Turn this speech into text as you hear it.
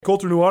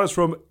Colter Nuanez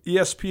from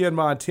ESPN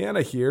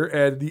Montana here,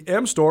 and the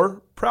M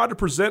Store, proud to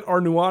present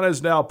our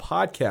Nuanez Now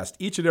podcast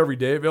each and every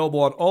day, available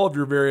on all of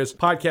your various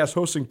podcast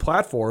hosting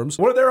platforms.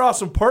 One of their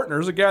awesome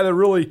partners, a guy that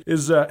really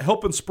is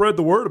helping spread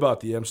the word about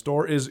the M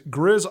Store, is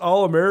Grizz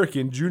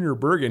All-American Junior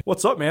Bergen.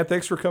 What's up, man?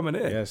 Thanks for coming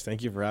in. Yes,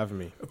 thank you for having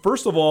me.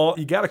 First of all,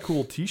 you got a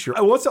cool t-shirt.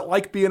 What's it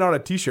like being on a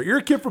t-shirt? You're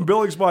a kid from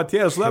Billings,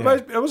 Montana, so that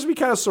must be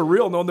kind of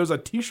surreal knowing there's a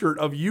t-shirt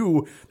of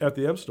you at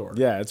the M Store.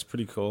 Yeah, it's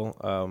pretty cool.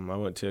 I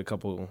went to a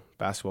couple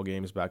basketball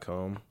games back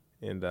home,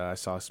 and I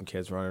saw some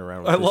kids running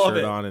around with the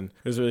shirt on, and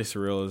it was really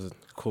surreal. It was a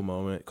cool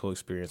moment, cool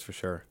experience for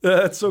sure.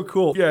 That's so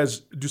cool. You guys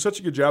do such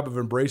a good job of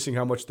embracing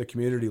how much the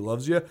community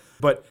loves you.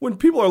 But when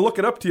people are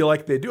looking up to you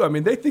like they do,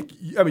 they think,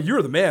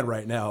 you're the man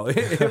right now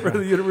for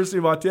the University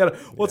of Montana.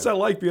 What's that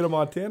like being a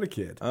Montana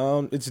kid?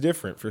 It's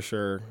different for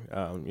sure.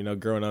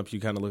 Growing up, you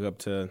kind of look up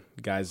to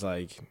guys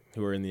like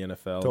who are in the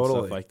NFL and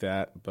stuff like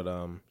that. But,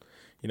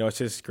 it's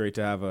just great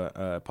to have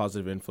a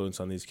positive influence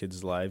on these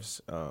kids' lives.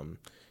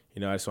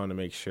 I just want to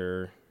make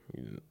sure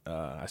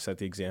I set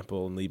the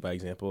example and lead by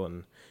example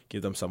and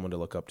give them someone to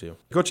look up to.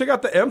 Go check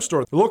out the M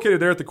Store. They're located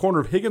there at the corner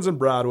of Higgins and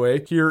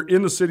Broadway here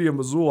in the city of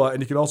Missoula,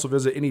 and you can also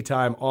visit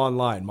anytime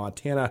online,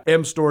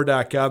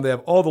 montanamstore.com. They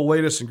have all the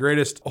latest and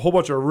greatest, a whole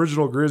bunch of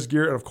original Grizz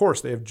gear, and of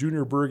course, they have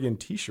Junior Bergen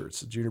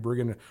t-shirts. Junior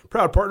Bergen,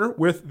 proud partner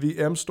with the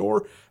M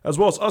Store, as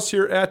well as us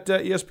here at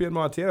ESPN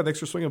Montana. Thanks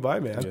for swinging by,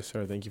 man. Yes,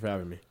 sir. Thank you for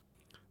having me.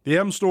 The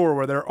M Store,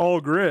 where they're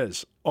all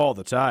Grizz all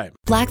the time.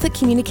 Blackfoot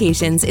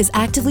Communications is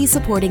actively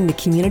supporting the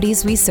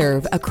communities we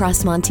serve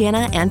across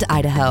Montana and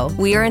Idaho.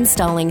 We are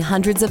installing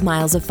hundreds of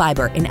miles of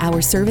fiber in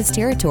our service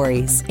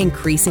territories,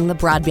 increasing the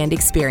broadband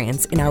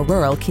experience in our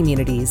rural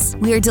communities.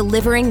 We are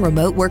delivering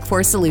remote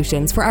workforce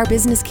solutions for our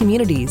business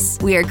communities.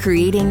 We are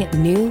creating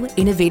new,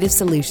 innovative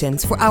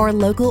solutions for our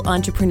local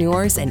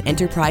entrepreneurs and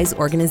enterprise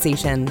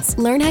organizations.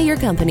 Learn how your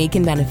company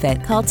can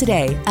benefit. Call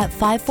today at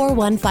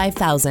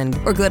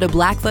 541-5000 or go to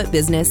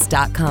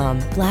blackfootbusiness.com.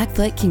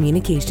 Blackfoot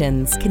Communications.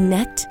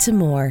 Connect to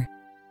more.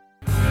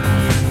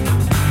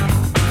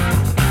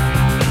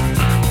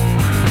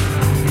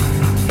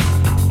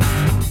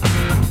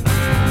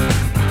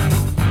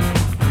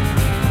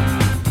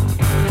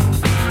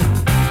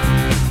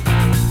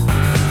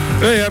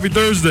 Hey, happy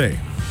Thursday.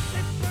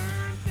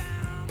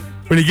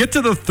 When you get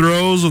to the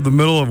throes of the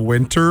middle of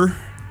winter,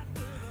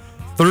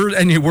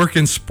 and you work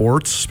in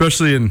sports,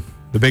 especially in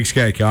the Big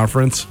Sky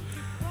Conference,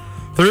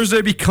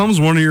 Thursday becomes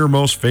one of your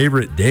most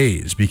favorite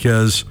days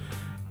because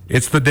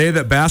it's the day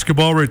that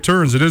basketball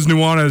returns. It is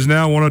Nuanez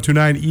Now,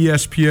 102.9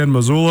 ESPN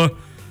Missoula,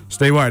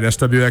 statewide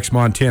SWX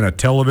Montana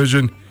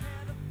Television.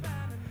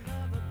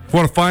 If you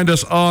want to find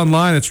us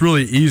online, it's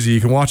really easy.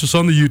 You can watch us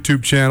on the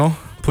YouTube channel.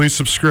 Please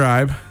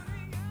subscribe.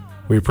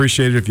 We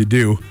appreciate it if you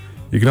do.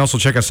 You can also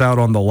check us out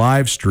on the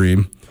live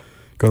stream.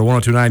 Go to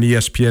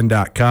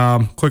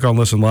 1029ESPN.com. Click on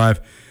Listen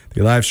Live.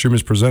 The live stream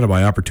is presented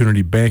by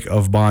Opportunity Bank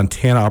of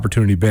Montana.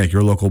 Opportunity Bank,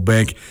 your local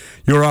bank,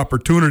 your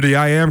opportunity.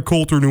 I am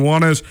Colter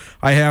Nuanez.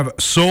 I have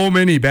so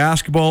many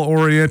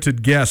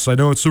basketball-oriented guests. I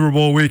know it's Super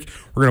Bowl week.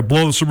 We're going to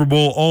blow the Super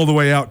Bowl all the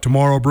way out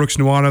tomorrow. Brooks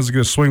Nuanez is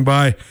going to swing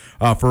by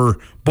for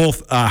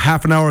both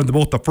half an hour in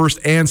both the first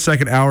and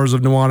second hours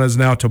of Nuanez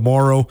Now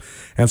tomorrow.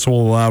 And so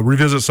we'll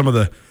revisit some of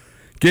the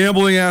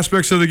gambling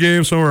aspects of the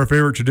game, some of our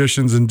favorite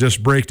traditions, and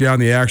just break down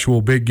the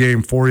actual big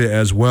game for you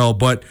as well.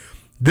 But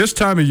this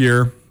time of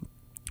year,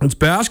 it's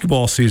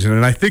basketball season,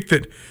 and I think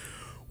that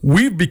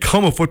we've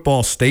become a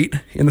football state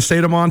in the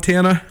state of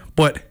Montana,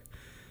 but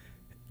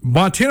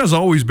Montana's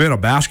always been a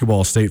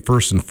basketball state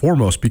first and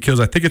foremost because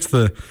I think it's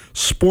the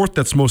sport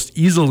that's most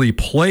easily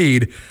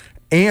played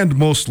and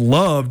most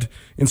loved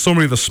in so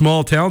many of the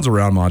small towns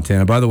around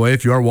Montana. By the way,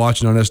 if you are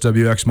watching on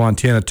SWX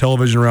Montana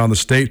television around the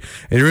state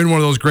and you're in one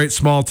of those great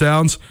small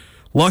towns,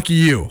 lucky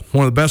you.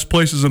 One of the best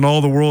places in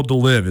all the world to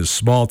live is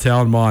small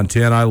town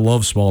Montana. I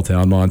love small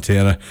town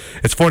Montana.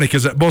 It's funny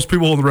because most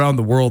people around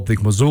the world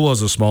think Missoula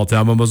is a small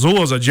town, but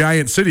Missoula is a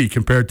giant city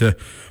compared to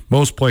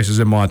most places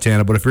in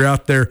Montana. But if you're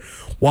out there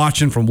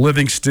watching from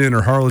Livingston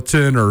or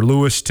Harleton or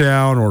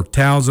Lewistown or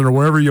Townsend or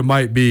wherever you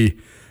might be,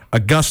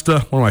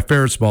 Augusta, one of my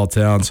favorite small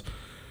towns,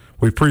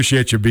 we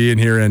appreciate you being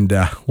here, and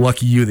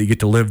lucky you that you get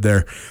to live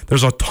there.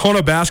 There's a ton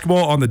of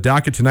basketball on the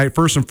docket tonight.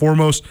 First and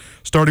foremost,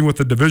 starting with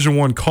the Division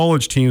I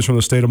college teams from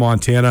the state of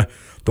Montana.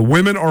 The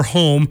women are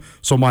home,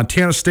 so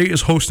Montana State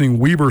is hosting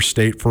Weber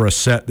State for a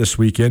set this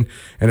weekend.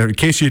 And in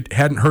case you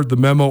hadn't heard the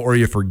memo or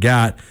you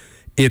forgot,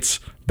 it's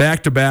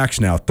back-to-backs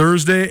now.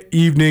 Thursday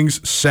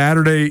evenings,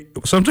 Saturday,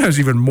 sometimes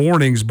even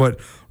mornings, but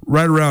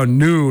right around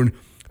noon,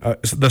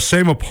 the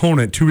same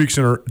opponent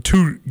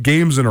 2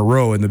 games in a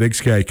row in the Big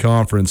Sky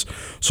Conference.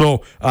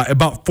 So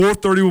about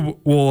 4:30,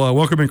 we'll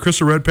welcome in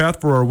Krista Redpath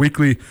for our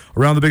weekly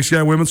Around the Big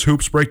Sky Women's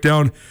Hoops, break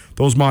down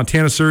those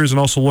Montana series and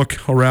also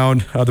look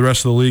around the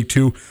rest of the league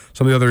too,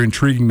 some of the other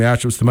intriguing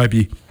matchups that might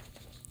be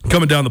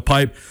coming down the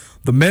pipe.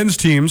 The men's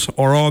teams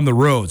are on the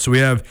road, so we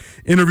have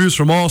interviews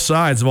from all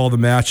sides of all the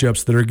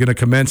matchups that are going to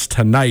commence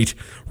tonight.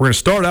 We're going to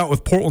start out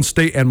with Portland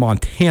State and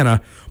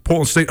Montana.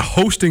 Portland State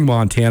hosting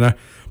Montana.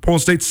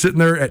 Portland State's sitting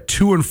there at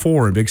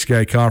 2-4 in Big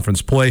Sky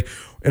Conference play.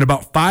 In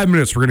about 5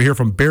 minutes, we're going to hear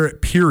from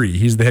Barrett Peary.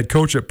 He's the head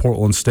coach at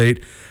Portland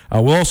State.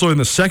 We'll also, in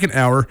the second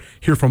hour,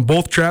 hear from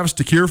both Travis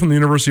DeCuire from the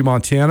University of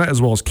Montana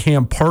as well as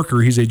Cam Parker.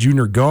 He's a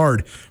junior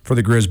guard for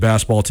the Grizz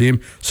basketball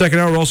team. Second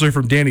hour, we'll also hear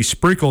from Danny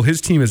Sprinkle. His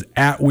team is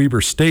at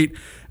Weber State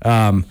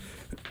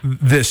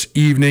this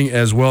evening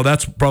as well.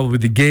 That's probably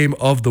the game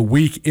of the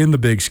week in the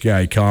Big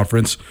Sky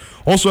Conference.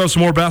 Also have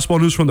some more basketball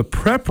news from the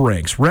prep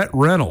ranks. Rhett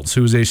Reynolds,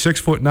 who is a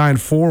 6'9"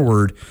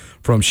 forward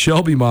from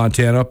Shelby,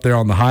 Montana, up there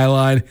on the High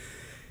Line.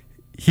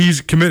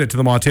 He's committed to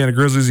the Montana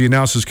Grizzlies. He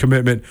announced his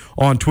commitment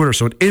on Twitter.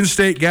 So an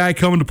in-state guy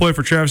coming to play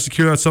for Travis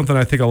DeCuire, that's something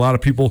I think a lot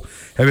of people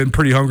have been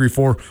pretty hungry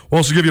for. We'll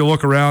also give you a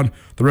look around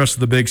the rest of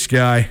the Big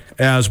Sky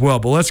as well.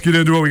 But let's get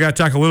into it. We got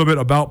to talk a little bit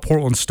about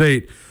Portland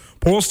State.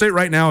 Portland State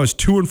right now is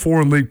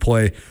 2-4 in league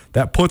play.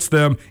 That puts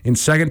them in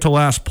second to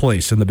last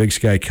place in the Big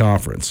Sky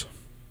Conference.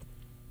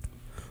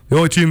 The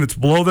only team that's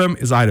below them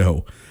is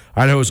Idaho.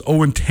 Idaho is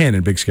 0-10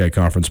 in Big Sky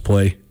Conference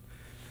play.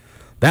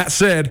 That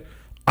said,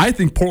 I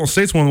think Portland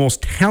State's one of the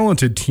most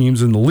talented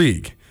teams in the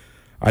league.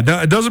 It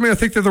doesn't mean I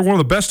think that they're one of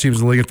the best teams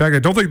in the league. In fact, I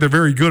don't think they're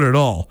very good at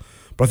all.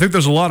 But I think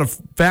there's a lot of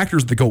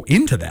factors that go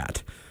into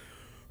that.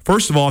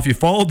 First of all, if you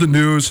followed the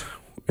news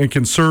and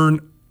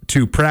concern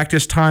to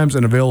practice times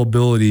and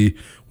availability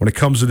when it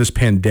comes to this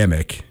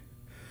pandemic,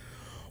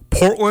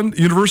 Portland,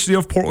 University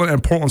of Portland,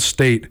 and Portland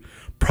State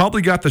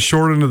probably got the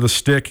short end of the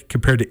stick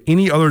compared to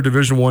any other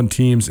Division I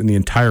teams in the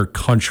entire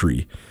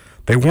country.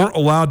 They weren't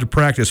allowed to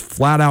practice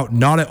flat out,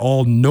 not at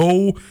all.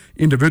 No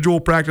individual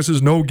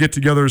practices, no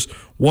get-togethers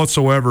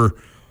whatsoever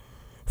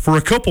for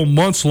a couple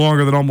months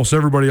longer than almost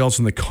everybody else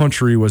in the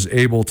country was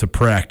able to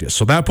practice.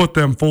 So that put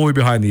them fully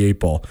behind the eight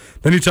ball.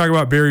 Then you talk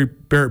about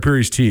Barrett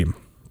Peary's team.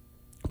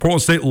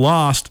 Portland State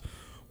lost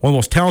one of the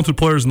most talented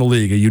players in the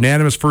league, a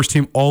unanimous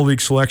first-team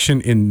all-league selection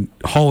in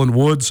Holland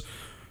Woods.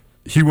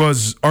 He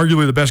was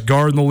arguably the best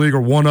guard in the league,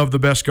 or one of the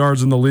best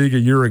guards in the league a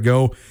year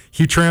ago.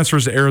 He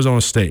transfers to Arizona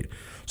State.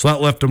 So that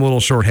left them a little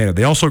shorthanded.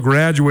 They also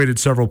graduated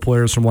several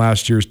players from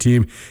last year's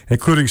team,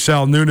 including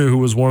Sal Nunu, who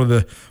was one of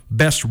the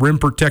best rim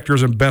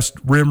protectors and best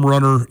rim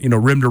runner,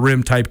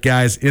 rim-to-rim type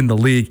guys in the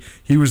league.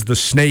 He was the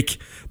snake,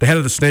 the head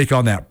of the snake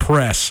on that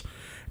press.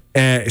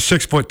 A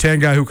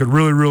 6'10" guy who could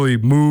really, really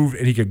move,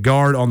 and he could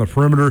guard on the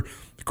perimeter.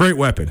 Great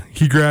weapon.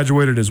 He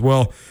graduated as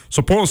well.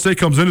 So Portland State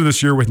comes into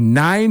this year with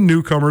 9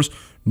 newcomers,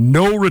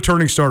 no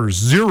returning starters,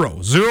 zero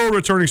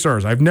returning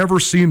starters. I've never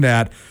seen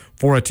that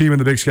for a team in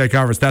the Big Sky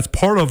Conference. That's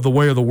part of the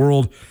way of the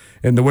world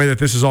and the way that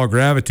this is all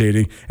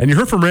gravitating. And you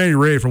heard from Randy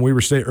Ray from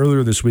Weber State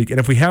earlier this week, and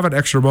if we have an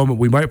extra moment,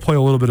 we might play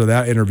a little bit of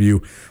that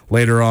interview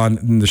later on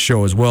in the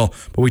show as well.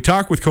 But we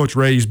talked with Coach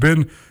Ray. He's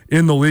been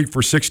in the league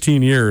for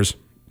 16 years,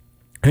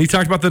 and he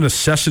talked about the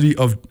necessity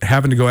of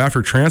having to go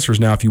after transfers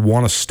now if you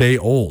want to stay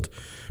old,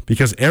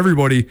 because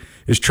everybody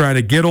is trying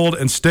to get old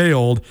and stay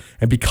old,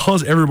 and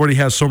because everybody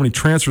has so many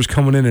transfers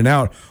coming in and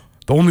out,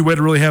 the only way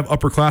to really have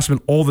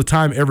upperclassmen all the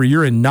time every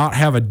year and not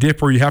have a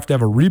dip where you have to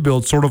have a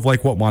rebuild, sort of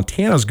like what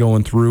Montana's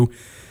going through,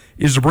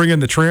 is to bring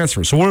in the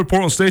transfer. So what did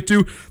Portland State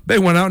do? They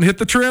went out and hit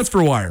the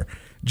transfer wire.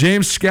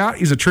 James Scott,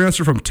 he's a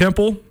transfer from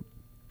Temple.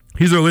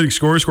 He's their leading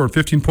scorer. He scored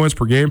 15 points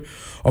per game.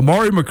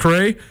 Amari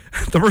McCray,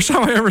 the first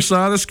time I ever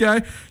saw this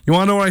guy, you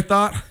want to know what I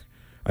thought?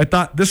 I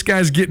thought, this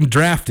guy's getting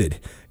drafted.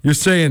 You're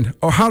saying,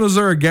 oh, how does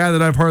there a guy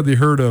that I've hardly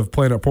heard of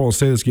playing at Portland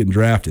State that's getting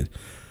drafted?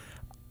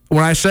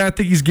 When I say I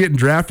think he's getting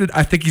drafted,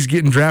 I think he's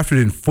getting drafted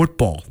in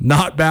football,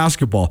 not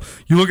basketball.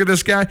 You look at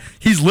this guy,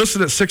 he's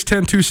listed at 6'10",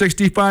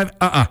 265.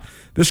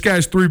 This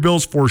guy's 3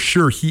 bills for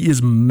sure. He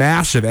is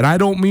massive, and I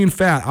don't mean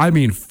fat. I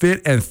mean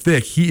fit and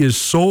thick. He is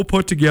so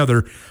put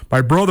together.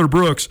 My brother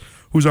Brooks,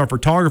 who's our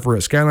photographer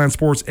at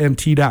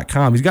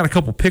SkylineSportsMT.com, he's got a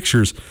couple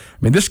pictures. I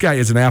mean, this guy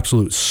is an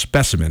absolute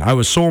specimen. I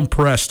was so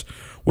impressed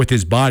with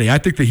his body. I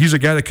think that he's a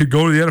guy that could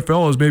go to the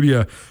NFL as maybe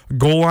a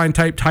goal line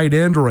type tight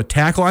end or a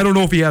tackle. I don't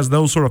know if he has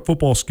those sort of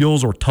football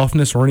skills or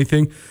toughness or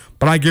anything,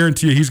 but I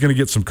guarantee you he's going to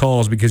get some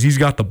calls because he's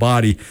got the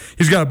body.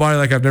 He's got a body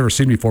like I've never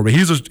seen before, but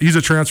he's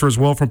a transfer as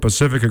well from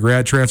Pacific, a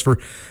grad transfer.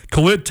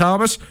 Khalid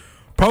Thomas,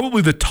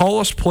 probably the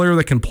tallest player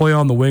that can play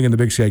on the wing in the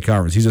Big Sky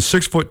Conference. He's a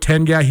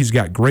 6'10" guy. He's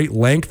got great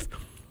length.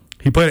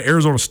 He played at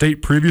Arizona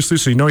State previously,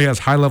 so you know he has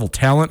high-level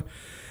talent.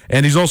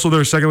 And he's also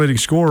their second leading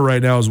scorer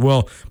right now as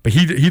well. But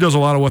he does a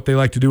lot of what they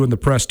like to do in the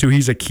press, too.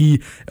 He's a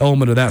key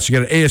element of that. So you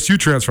got an ASU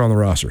transfer on the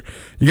roster.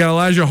 You got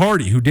Elijah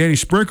Hardy, who Danny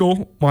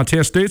Sprinkle,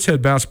 Montana State's head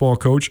basketball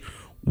coach,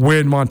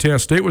 when Montana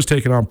State was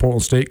taking on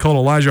Portland State, called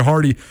Elijah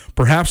Hardy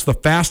perhaps the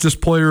fastest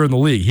player in the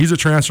league. He's a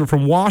transfer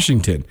from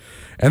Washington.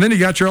 And then you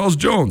got Charles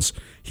Jones.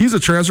 He's a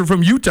transfer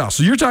from Utah.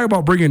 So you're talking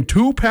about bringing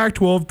 2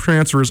 Pac-12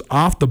 transfers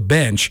off the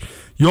bench.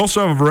 You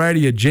also have a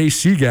variety of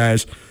JC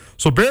guys.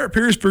 So Barrett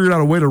Peary's figured out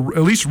a way to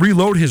at least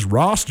reload his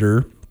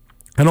roster.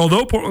 And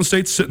although Portland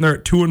State's sitting there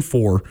at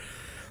 2-4,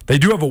 they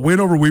do have a win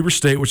over Weber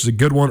State, which is a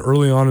good one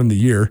early on in the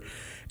year.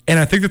 And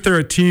I think that they're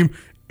a team,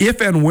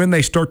 if and when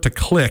they start to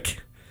click,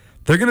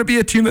 they're going to be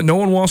a team that no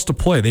one wants to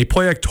play. They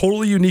play a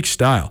totally unique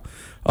style.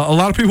 A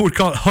lot of people would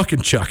call it huck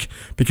and chuck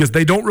because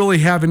they don't really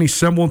have any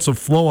semblance of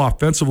flow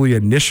offensively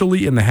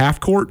initially in the half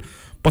court,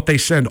 but they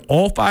send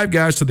all 5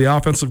 guys to the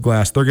offensive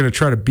glass. They're going to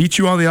try to beat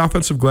you on the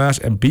offensive glass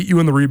and beat you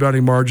in the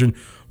rebounding margin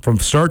from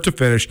start to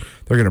finish.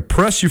 They're going to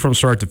press you from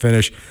start to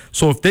finish.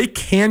 So if they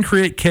can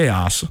create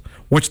chaos,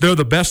 which they're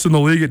the best in the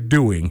league at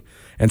doing,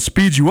 and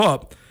speed you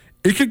up,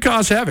 it could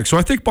cause havoc. So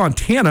I think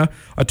Montana,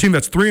 a team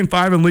that's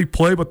 3-5 in league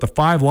play, but the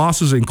 5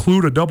 losses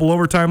include a double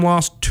overtime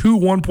loss, 2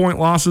 one-point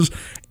losses,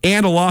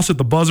 and a loss at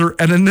the buzzer,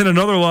 and then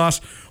another loss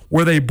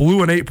where they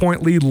blew an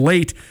 8-point lead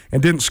late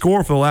and didn't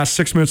score for the last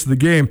 6 minutes of the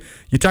game.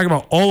 You talk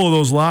about all of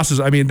those losses.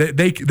 I mean, they're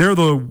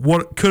the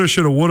what coulda,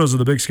 shoulda, wouldas of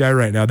the Big Sky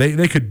right now.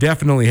 They could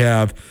definitely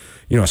have,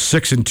 a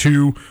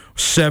 6-2,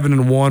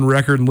 7-1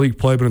 record in league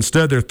play, but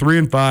instead they're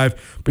 3-5.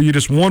 But you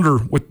just wonder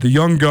with the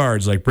young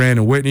guards like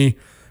Brandon Whitney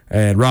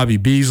and Robbie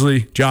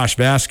Beasley, Josh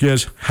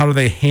Vasquez, how do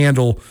they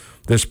handle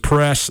this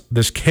press,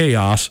 this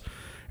chaos?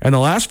 And the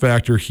last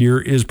factor here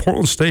is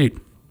Portland State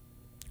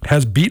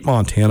has beat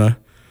Montana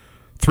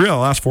 3 out of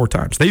the last 4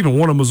 times. They even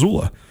won in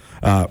Missoula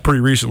pretty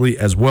recently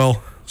as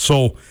well.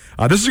 So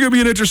this is going to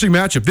be an interesting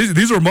matchup.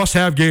 These are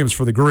must-have games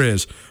for the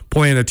Grizz,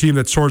 playing a team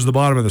that's towards the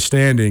bottom of the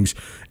standings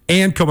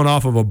and coming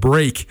off of a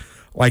break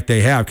like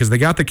they have, because they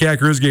got the Cat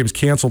Grizz games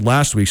canceled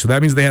last week, so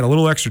that means they had a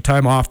little extra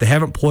time off. They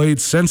haven't played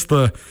since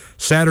the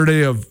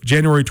Saturday of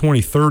January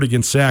 23rd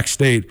against Sac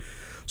State.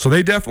 So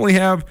they definitely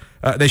have,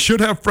 they should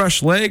have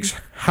fresh legs.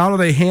 How do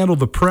they handle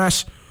the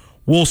press?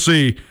 We'll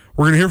see.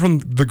 We're going to hear from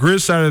the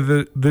Grizz side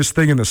of this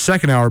thing in the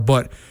second hour,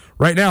 but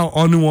right now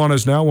on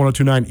Nuanez Now,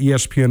 102.9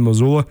 ESPN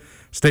Missoula,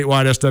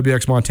 statewide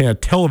SWX Montana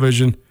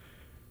Television,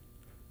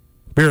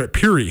 Barrett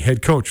Peary,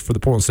 head coach for the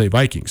Portland State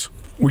Vikings.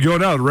 We go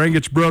now to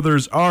Rangich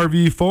Brothers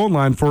RV phone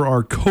line for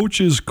our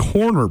Coach's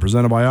Corner,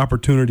 presented by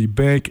Opportunity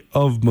Bank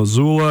of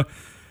Missoula.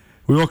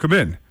 We welcome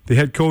in the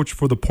head coach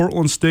for the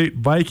Portland State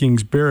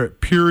Vikings,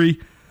 Barrett Peary.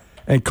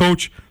 And,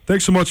 Coach,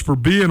 thanks so much for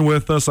being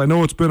with us. I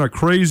know it's been a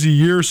crazy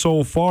year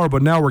so far,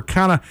 but now we're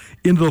kind of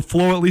into the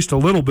flow, at least a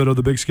little bit, of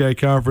the Big Sky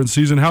Conference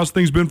season. How's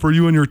things been for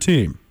you and your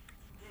team?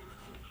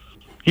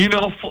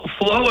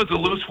 Flow is a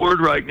loose word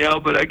right now,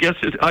 but I guess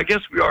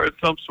we are at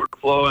some sort of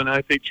flow, and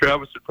I think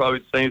Travis would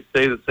probably say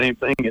the same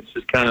thing. It's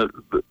just kind of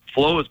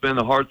flow has been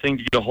the hard thing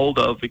to get a hold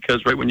of,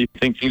 because right when you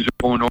think things are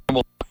going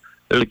normal,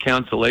 there's a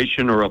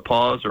cancellation or a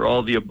pause or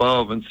all the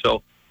above, and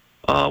so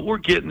we're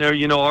getting there.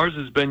 Ours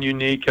has been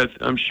unique.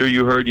 I'm sure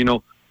you heard.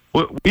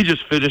 We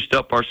just finished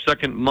up our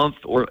 2nd month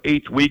or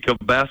 8th week of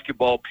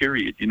basketball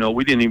period.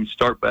 We didn't even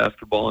start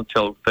basketball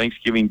until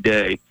Thanksgiving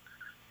Day.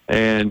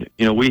 And,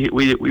 we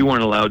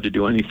weren't allowed to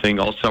do anything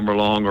all summer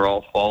long or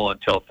all fall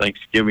until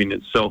Thanksgiving.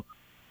 And so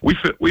we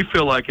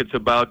feel like it's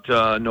about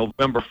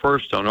November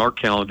 1st on our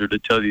calendar, to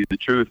tell you the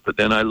truth. But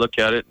then I look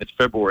at it, and it's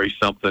February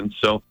something.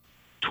 So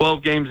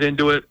 12 games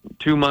into it,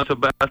 2 months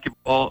of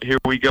basketball, here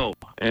we go.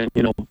 And,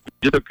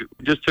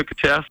 just took a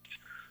test.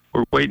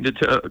 We're waiting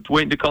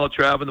to call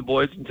Trav and the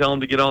boys and tell them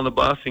to get on the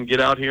bus and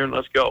get out here and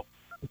let's go.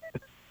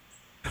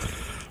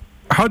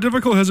 How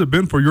difficult has it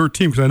been for your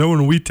team? Because I know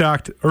when we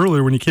talked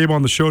earlier, when you came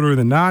on the show during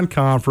the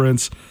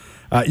non-conference,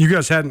 you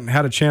guys hadn't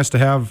had a chance to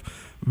have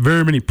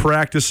very many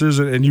practices,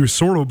 and you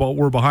sort of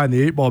were behind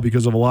the 8 ball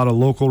because of a lot of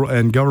local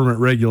and government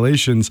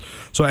regulations.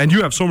 So, and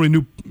you have so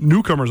many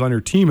newcomers on your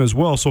team as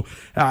well. So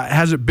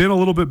has it been a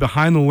little bit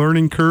behind the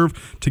learning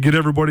curve to get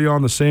everybody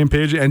on the same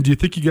page? And do you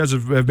think you guys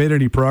have made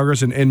any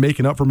progress in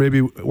making up for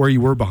maybe where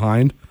you were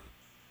behind?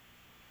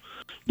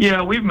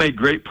 Yeah, we've made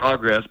great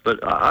progress, but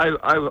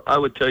I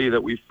would tell you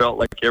that we felt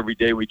like every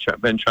day we've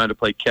been trying to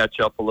play catch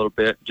up a little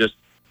bit. Just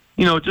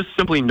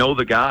simply know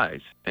the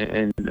guys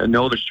and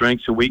know their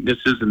strengths and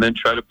weaknesses, and then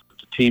try to put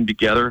the team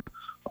together.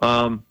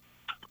 I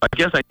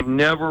guess I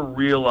never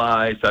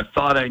realized, I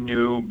thought I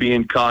knew,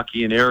 being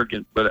cocky and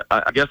arrogant, but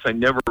I guess I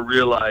never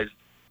realized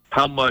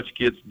how much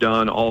gets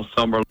done all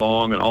summer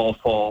long and all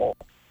fall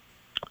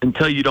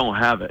until you don't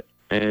have it.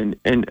 And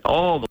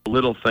all the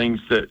little things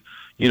that,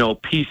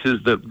 pieces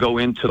that go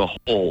into the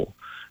whole.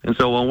 And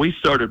so when we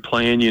started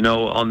playing,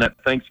 on that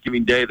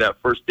Thanksgiving Day, that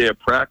first day of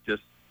practice,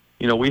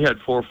 we had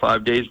 4 or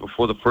 5 days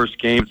before the first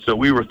game, so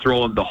we were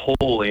throwing the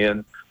whole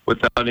in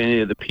without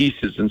any of the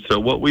pieces. And so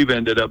what we've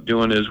ended up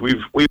doing is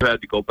we've had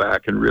to go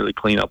back and really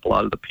clean up a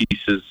lot of the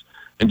pieces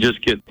and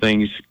just get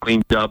things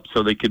cleaned up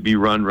so they could be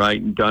run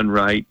right and done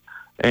right.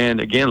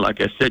 And again,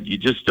 like I said, you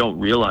just don't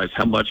realize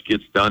how much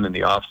gets done in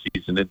the off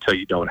season until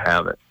you don't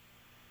have it.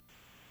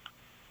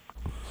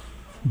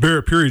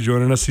 Barrett Peary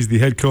joining us. He's the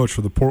head coach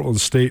for the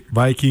Portland State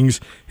Vikings.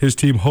 His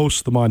team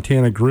hosts the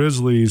Montana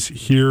Grizzlies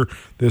here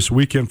this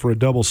weekend for a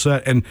double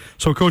set. And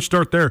so, Coach,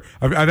 start there.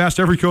 I've asked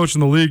every coach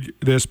in the league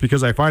this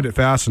because I find it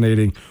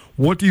fascinating.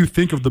 What do you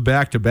think of the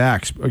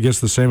back-to-backs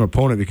against the same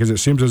opponent? Because it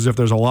seems as if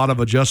there's a lot of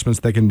adjustments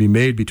that can be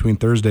made between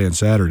Thursday and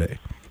Saturday.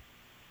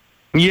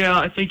 Yeah,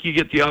 I think you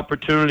get the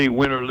opportunity,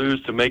 win or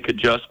lose, to make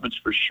adjustments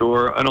for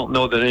sure. I don't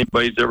know that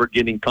anybody's ever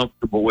getting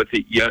comfortable with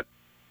it yet.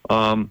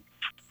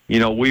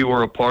 We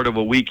were a part of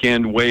a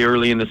weekend way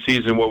early in the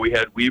season where we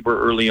had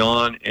Weber early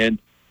on, and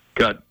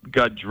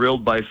got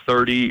drilled by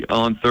 30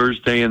 on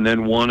Thursday and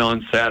then one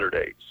on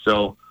Saturday.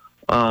 So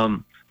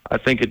I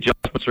think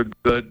adjustments are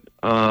good,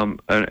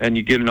 and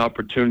you get an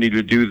opportunity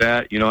to do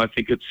that. I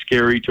think it's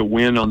scary to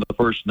win on the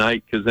first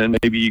night because then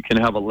maybe you can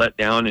have a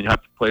letdown and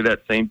have to play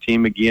that same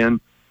team again.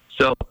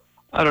 So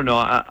I don't know.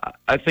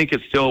 I think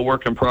it's still a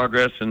work in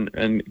progress,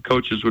 and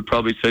coaches would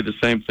probably say the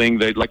same thing.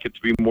 They'd like it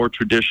to be more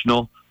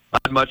traditional.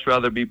 I'd much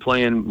rather be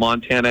playing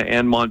Montana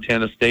and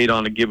Montana State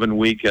on a given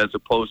week as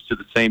opposed to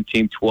the same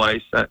team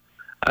twice.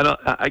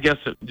 I guess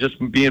just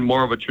being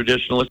more of a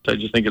traditionalist, I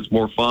just think it's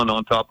more fun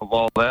on top of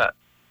all that.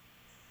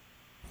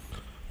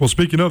 Well,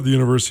 speaking of the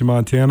University of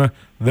Montana,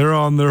 they're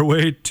on their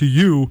way to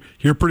you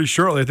here pretty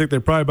shortly. I think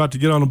they're probably about to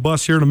get on a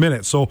bus here in a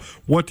minute. So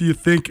what do you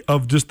think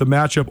of just the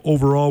matchup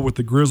overall with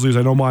the Grizzlies?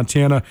 I know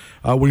Montana,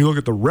 when you look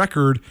at the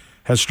record,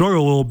 has struggled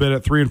a little bit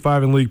at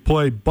 3-5 in league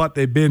play, but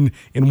they've been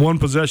in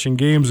one-possession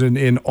games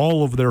in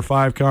all of their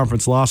 5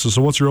 conference losses.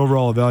 So what's your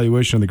overall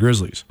evaluation of the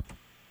Grizzlies?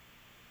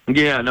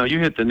 Yeah, no, you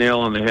hit the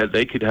nail on the head.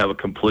 They could have a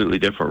completely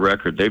different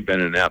record. They've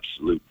been in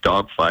absolute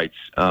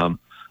dogfights.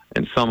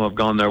 And some have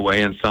gone their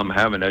way and some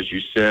haven't, as you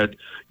said.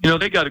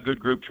 They got a good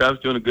group. Trav's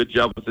doing a good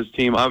job with his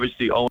team.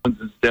 Obviously, Owens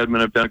and Stedman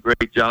have done a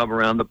great job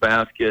around the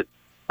basket.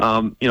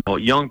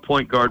 Young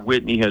point guard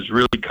Whitney has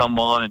really come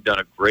on and done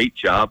a great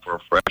job for a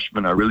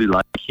freshman. I really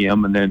like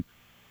him. And then,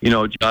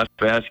 Josh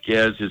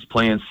Vasquez is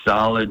playing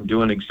solid and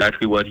doing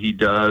exactly what he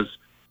does.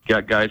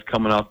 Got guys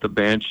coming off the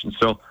bench. And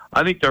so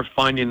I think they're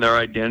finding their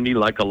identity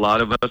like a lot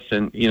of us.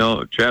 And,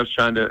 Trav's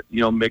trying to,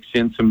 mix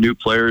in some new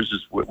players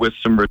with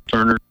some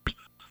returners.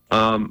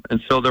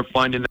 And so they're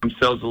finding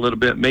themselves a little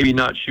bit, maybe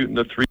not shooting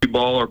the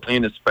 3-ball or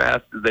playing as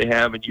fast as they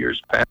have in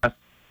years past,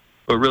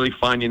 but really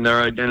finding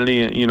their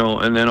identity. And,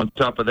 and then on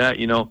top of that,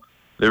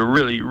 they're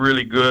really,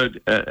 really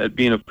good at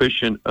being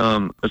efficient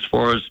as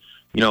far as,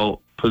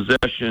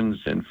 possessions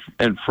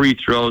and free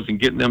throws and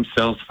getting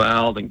themselves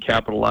fouled and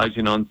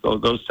capitalizing on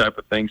those type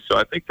of things. So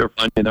I think they're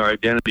finding their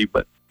identity.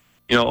 But,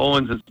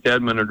 Owens and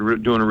Stedman are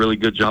doing a really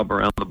good job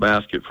around the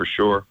basket for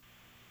sure.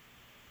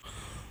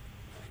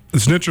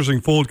 It's an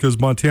interesting fold because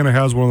Montana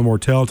has one of the more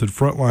talented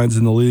front lines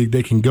in the league.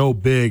 They can go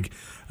big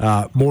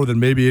more than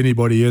maybe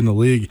anybody in the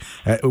league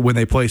when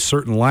they play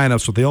certain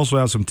lineups, but they also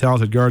have some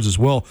talented guards as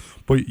well.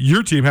 But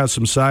your team has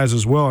some size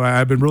as well, and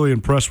I've been really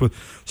impressed with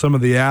some of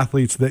the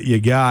athletes that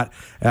you got,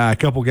 a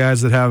couple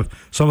guys that have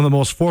some of the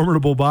most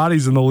formidable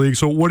bodies in the league.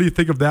 So what do you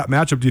think of that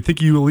matchup? Do you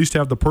think you at least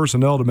have the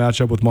personnel to match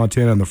up with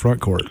Montana in the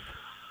front court?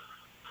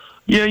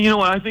 Yeah,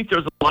 I think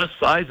there's a lot of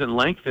size and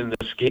length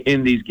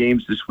in these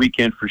games this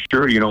weekend for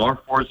sure. Our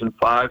 4s and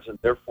 5s and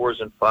their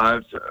 4s and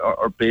 5s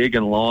are big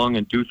and long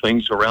and do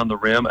things around the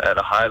rim at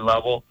a high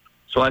level.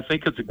 So I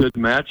think it's a good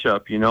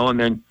matchup, And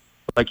then,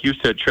 like you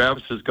said,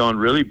 Travis has gone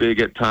really big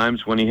at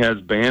times when he has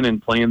Bannon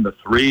playing the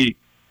 3.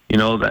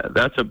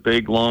 That's a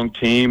big, long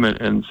team,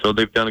 and so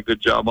they've done a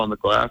good job on the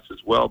glass as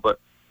well. But,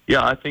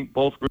 yeah, I think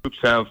both groups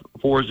have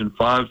 4s and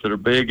 5s that are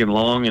big and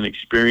long and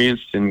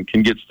experienced and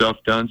can get stuff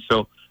done.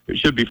 So it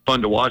should be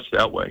fun to watch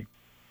that way.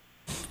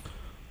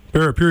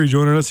 Barrett Peary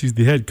joining us. He's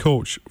the head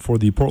coach for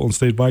the Portland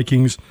State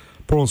Vikings.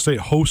 Portland State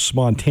hosts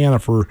Montana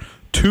for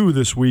 2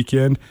 this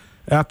weekend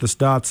at the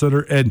Stott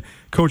Center. And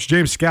Coach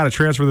James Scott, a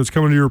transfer that's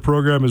coming to your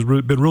program, has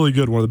been really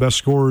good, one of the best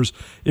scorers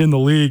in the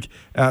league.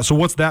 So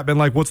what's that been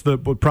like? What's the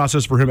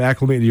process for him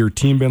acclimating to your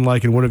team been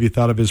like? And what have you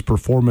thought of his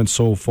performance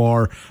so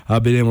far,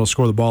 being able to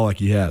score the ball like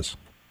he has?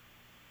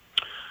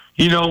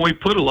 We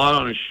put a lot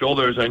on his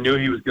shoulders. I knew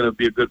he was going to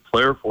be a good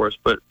player for us.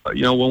 But,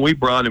 when we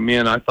brought him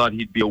in, I thought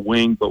he'd be a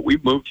wing. But we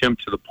moved him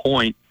to the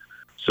point.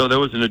 So there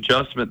was an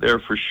adjustment there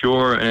for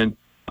sure. And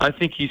I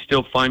think he's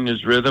still finding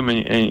his rhythm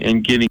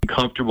and getting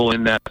comfortable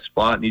in that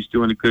spot. And he's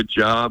doing a good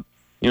job.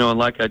 And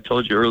like I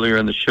told you earlier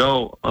in the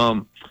show,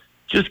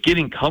 just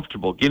getting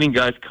comfortable, getting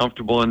guys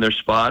comfortable in their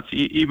spots,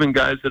 even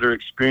guys that are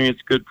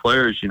experienced good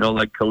players,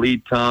 like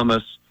Khalid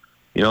Thomas,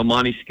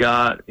 Monty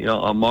Scott,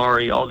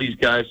 Amari, all these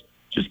guys.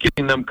 Just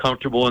getting them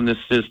comfortable in this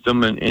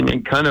system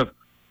and kind of,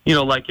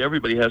 like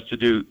everybody has to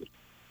do,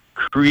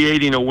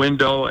 creating a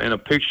window and a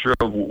picture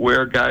of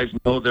where guys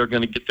know they're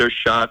going to get their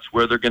shots,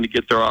 where they're going to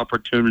get their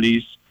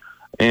opportunities.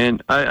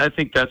 And I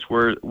think that's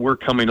where we're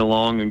coming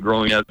along and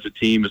growing as a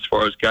team as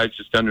far as guys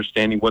just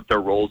understanding what their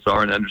roles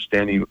are and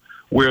understanding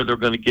where they're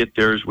going to get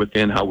theirs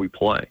within how we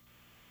play.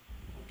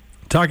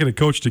 Talking to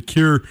Coach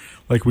DeCure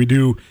like we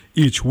do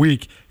each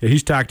week,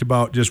 he's talked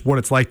about just what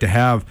it's like to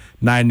have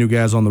 9 new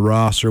guys on the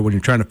roster when you're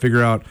trying to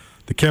figure out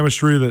the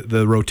chemistry,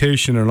 the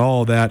rotation, and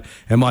all of that.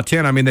 And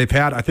Montana, they've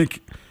had, I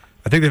think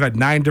they've had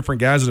 9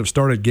 different guys that have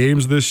started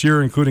games this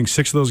year, including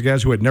 6 of those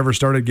guys who had never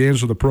started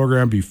games with the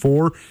program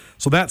before.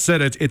 So that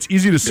said, it's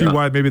easy to see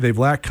why maybe they've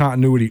lacked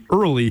continuity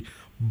early,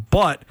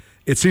 but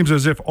it seems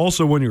as if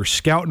also when you're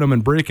scouting them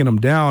and breaking them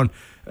down,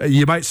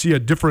 you might see a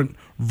different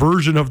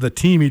version of the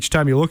team each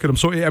time you look at them.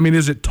 So,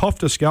 is it tough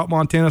to scout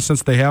Montana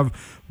since they have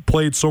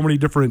played so many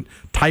different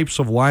types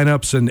of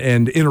lineups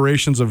and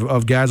iterations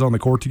of guys on the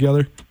court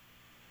together?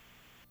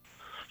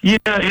 Yeah,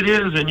 it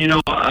is.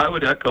 And, I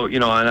would echo,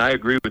 and I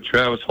agree with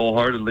Travis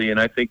wholeheartedly. And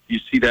I think you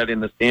see that in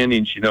the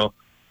standings,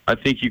 I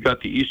think you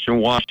got the Eastern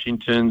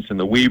Washingtons and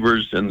the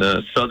Weavers and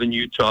the Southern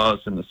Utahs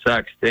and the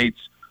Sac States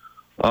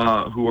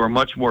who are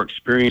much more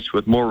experienced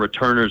with more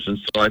returners, and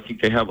so I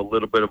think they have a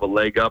little bit of a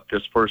leg up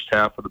this first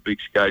half of the Big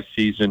Sky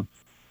season.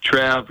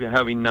 Trav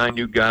having 9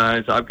 new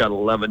guys. I've got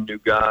 11 new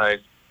guys.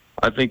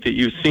 I think that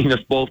you've seen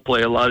us both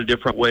play a lot of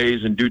different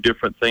ways and do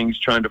different things,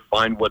 trying to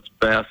find what's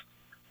best,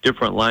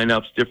 different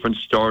lineups, different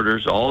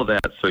starters, all of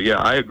that. So, yeah,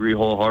 I agree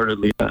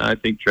wholeheartedly. I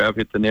think Trav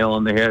hit the nail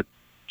on the head,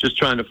 just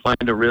trying to find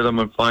a rhythm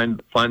and find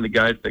the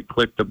guys that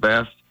click the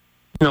best.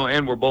 You know,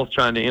 and we're both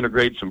trying to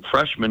integrate some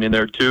freshmen in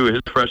there, too.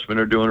 His freshmen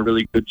are doing a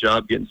really good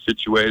job getting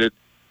situated,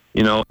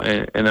 you know,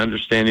 and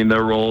understanding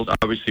their roles.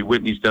 Obviously,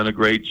 Whitney's done a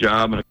great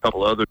job, and a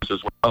couple others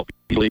as well.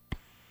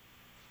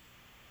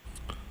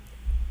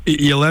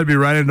 You led me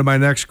right into my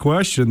next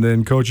question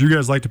then, Coach. You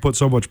guys like to put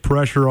so much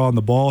pressure on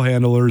the ball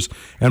handlers,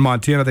 and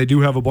Montana, they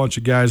do have a bunch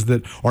of guys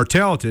that are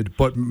talented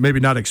but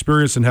maybe not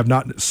experienced and have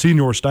not seen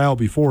your style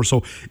before.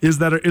 So is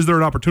there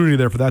an opportunity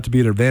there for that to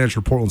be an advantage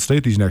for Portland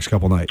State these next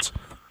couple nights?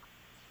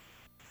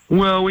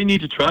 Well, we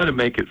need to try to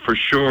make it for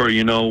sure.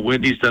 You know,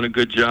 Whitney's done a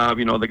good job.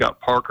 You know, they got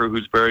Parker,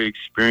 who's very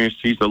experienced.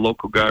 He's a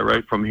local guy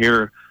right from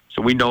here,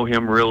 so we know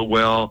him real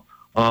well.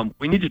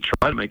 We need to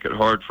try to make it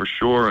hard for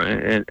sure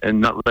and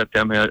not let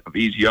them have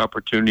easy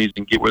opportunities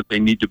and get where they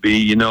need to be.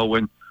 You know,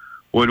 when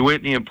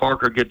Whitney and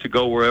Parker get to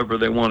go wherever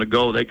they want to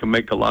go, they can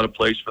make a lot of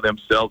plays for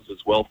themselves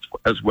as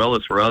well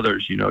as for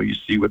others. You know, you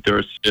see with their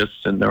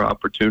assists and their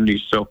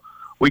opportunities. So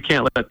we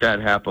can't let that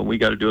happen. We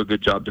got to do a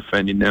good job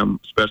defending them,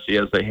 especially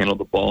as they handle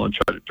the ball and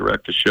try to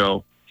direct the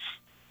show.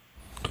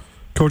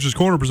 Coach's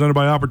Corner presented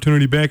by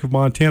Opportunity Bank of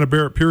Montana.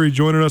 Barrett Peary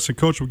joining us, and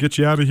Coach, we'll get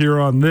you out of here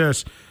on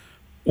this.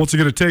 What's it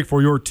going to take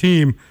for your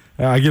team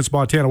against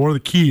Montana? What are the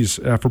keys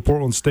for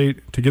Portland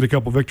State to get a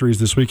couple victories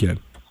this weekend?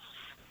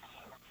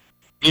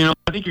 You know,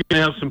 I think you're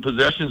going to have some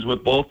possessions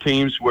with both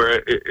teams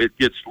where it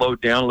gets slowed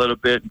down a little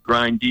bit and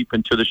grind deep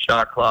into the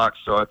shot clock.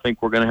 So I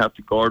think we're going to have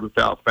to guard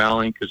without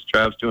fouling because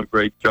Trav's doing a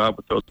great job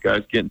with those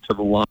guys getting to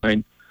the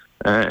line,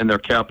 and they're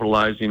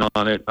capitalizing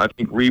on it. I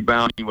think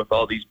rebounding with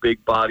all these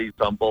big bodies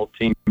on both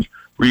teams,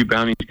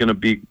 rebounding is going to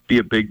be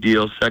a big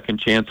deal. Second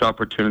chance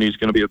opportunity is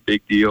going to be a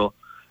big deal.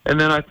 And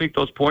then I think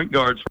those point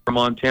guards for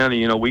Montana,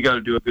 you know, we got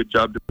to do a good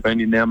job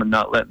defending them and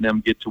not letting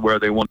them get to where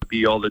they want to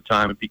be all the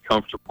time and be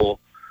comfortable.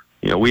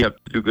 You know, we have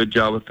to do a good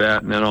job with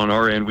that. And then on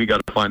our end, we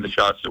got to find the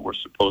shots that we're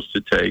supposed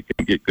to take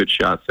and get good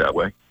shots that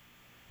way.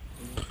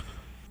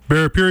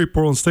 Barrett Peary,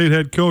 Portland State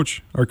head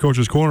coach, our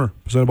Coach's Corner,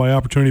 presented by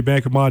Opportunity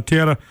Bank of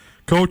Montana.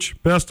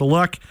 Coach, best of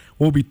luck.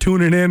 We'll be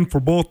tuning in for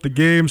both the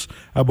games.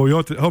 But we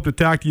hope to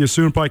talk to you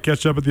soon, probably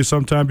catch up with you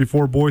sometime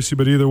before Boise.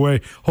 But either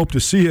way, hope to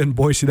see you in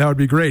Boise. That would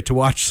be great to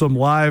watch some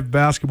live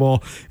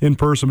basketball in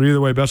person. But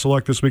either way, best of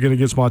luck this weekend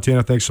against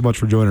Montana. Thanks so much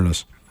for joining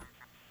us.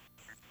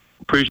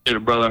 Appreciate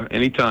it, brother.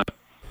 Anytime.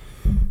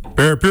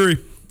 Barrett Peary,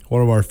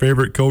 one of our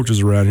favorite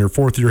coaches around here,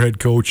 fourth-year head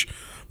coach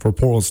for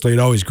Portland State.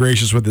 Always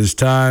gracious with his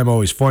time,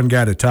 always fun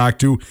guy to talk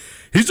to.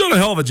 He's done a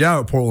hell of a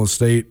job at Portland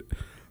State.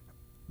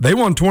 They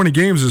won 20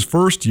 games his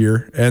first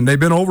year, and they've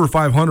been over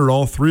 500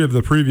 all three of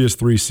the previous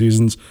 3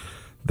 seasons.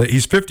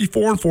 He's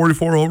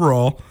 54-44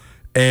 overall,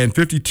 and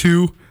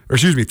 32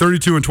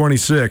 and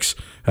 26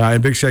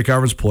 in Big Sky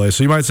Conference play.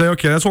 So you might say,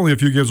 okay, that's only a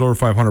few games over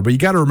 500. But you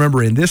got to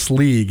remember, in this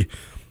league,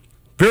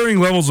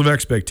 varying levels of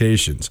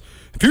expectations.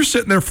 If you're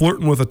sitting there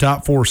flirting with a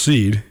top 4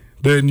 seed,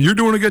 then you're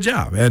doing a good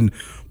job. And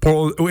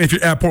if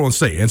you're at Portland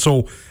State. And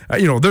so,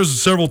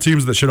 there's several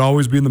teams that should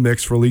always be in the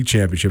mix for league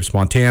championships.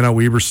 Montana,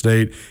 Weber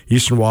State,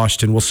 Eastern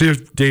Washington. We'll see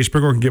if Dave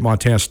Sprinkler can get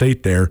Montana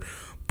State there.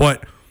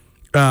 But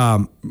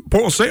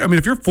Portland State,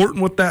 if you're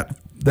flirting with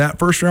that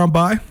first-round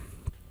bye,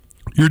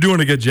 you're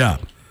doing a good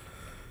job.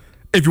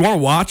 If you want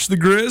to watch the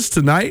Grizz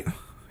tonight,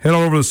 head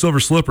on over to the Silver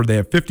Slipper. They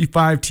have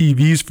 55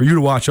 TVs for you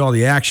to watch all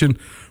the action,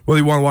 whether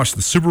you want to watch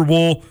the Super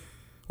Bowl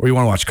or you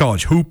want to watch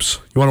college hoops,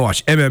 you want to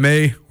watch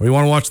MMA, or you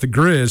want to watch the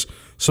Grizz.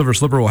 Silver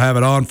Slipper will have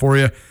it on for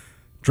you.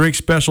 Drink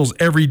specials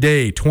every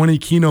day, 20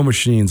 Keno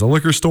machines, a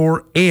liquor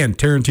store, and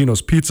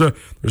Tarantino's Pizza.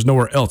 There's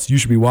nowhere else you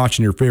should be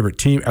watching your favorite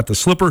team at the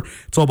Slipper.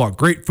 It's all about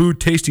great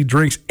food, tasty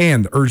drinks,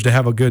 and the urge to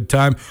have a good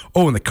time.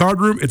 Oh, and the card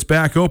room, it's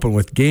back open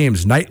with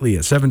games nightly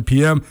at 7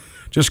 p.m.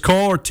 Just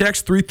call or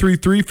text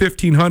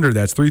 333-1500.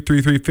 That's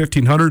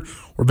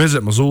 333-1500. Or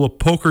visit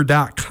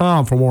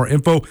MissoulaPoker.com for more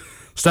info.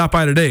 Stop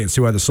by today and see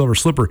why the Silver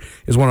Slipper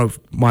is one of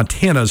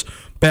Montana's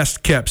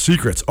best-kept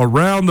secrets.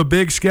 Around the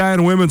Big Sky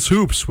and women's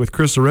hoops with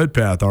Krista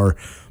Redpath, our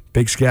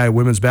Big Sky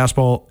women's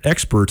basketball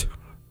expert,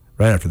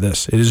 right after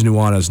this. It is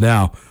Nuanez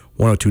Now,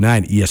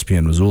 102.9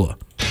 ESPN Missoula.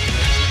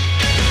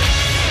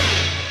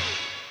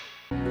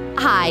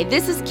 Hi,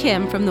 this is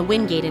Kim from the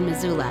Wingate in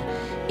Missoula.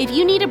 If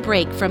you need a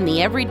break from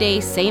the everyday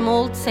same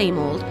old,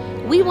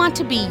 we want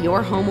to be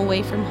your home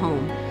away from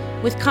home.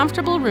 With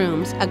comfortable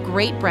rooms, a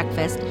great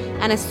breakfast,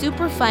 and a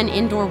super fun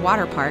indoor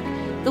water park,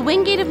 the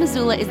Wingate of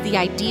Missoula is the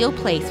ideal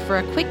place for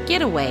a quick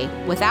getaway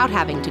without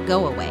having to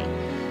go away.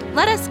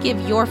 Let us give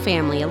your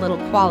family a little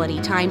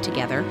quality time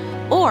together,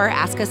 or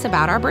ask us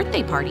about our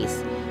birthday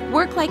parties.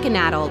 Work like an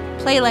adult,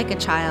 play like a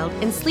child,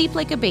 and sleep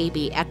like a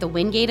baby at the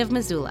Wingate of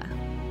Missoula.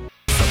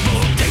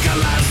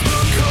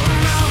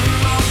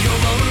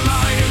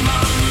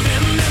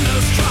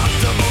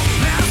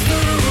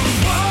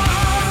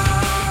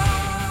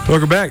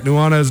 Welcome back.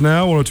 Nuanez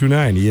Now,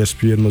 102.9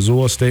 ESPN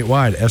Missoula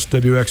statewide,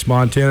 SWX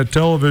Montana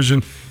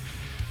Television.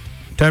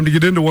 Time to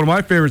get into one of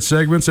my favorite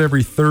segments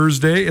every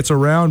Thursday. It's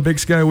Around Big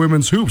Sky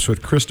Women's Hoops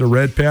with Krista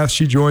Redpath.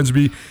 She joins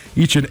me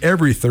each and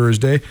every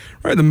Thursday,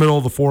 right in the middle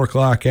of the 4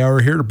 o'clock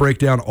hour, here to break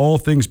down all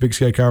things Big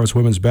Sky Conference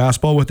women's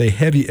basketball with a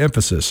heavy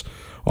emphasis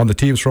on the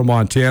teams from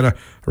Montana.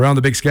 Around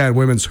the Big Sky and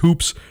Women's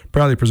Hoops,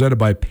 proudly presented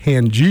by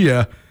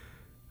Pangea.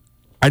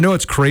 I know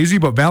it's crazy,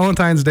 but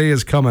Valentine's Day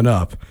is coming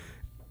up.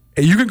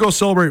 You can go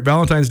celebrate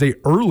Valentine's Day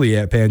early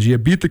at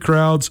Pangea. Beat the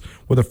crowds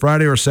with a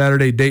Friday or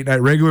Saturday date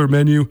night regular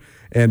menu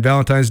and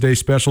Valentine's Day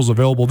specials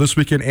available this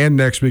weekend and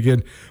next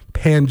weekend.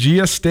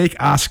 Pangea Steak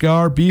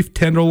Oscar beef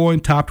tenderloin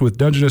topped with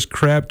Dungeness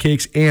crab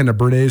cakes and a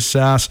Béarnaise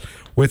sauce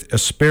with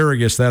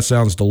asparagus. That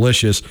sounds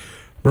delicious.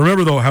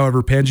 Remember, though,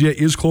 however, Pangea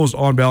is closed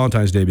on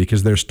Valentine's Day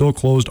because they're still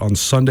closed on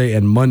Sunday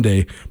and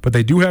Monday, but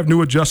they do have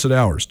new adjusted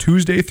hours,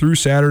 Tuesday through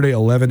Saturday,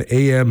 11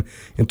 a.m.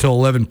 until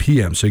 11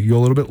 p.m., so you can go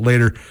a little bit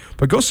later.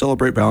 But go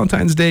celebrate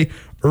Valentine's Day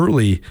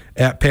early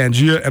at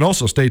Pangea, and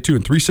also stay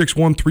tuned,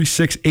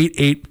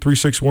 361-3688,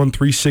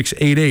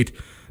 361-3688.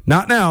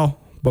 Not now,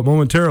 but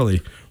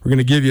momentarily, we're going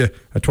to give you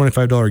a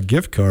 $25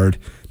 gift card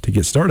to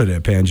get started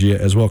at Pangea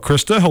as well.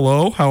 Krista,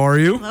 hello. How are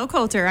you? Hello,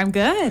 Coulter. I'm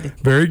good.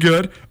 Very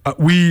good.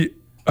 We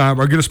are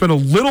going to spend a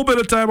little bit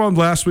of time on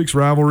last week's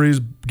rivalries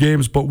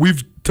games, but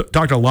we've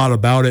talked a lot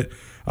about it,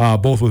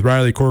 both with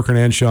Riley Corcoran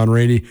and Sean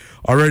Rainey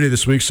already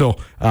this week, so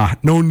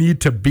no need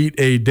to beat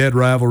a dead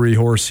rivalry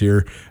horse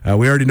here.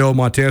 We already know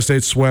Montana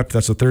State swept.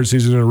 That's the third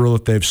season in a row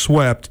that they've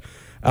swept.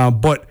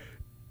 But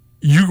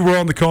you were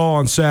on the call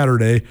on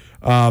Saturday.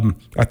 I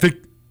think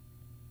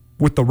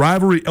with the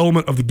rivalry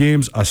element of the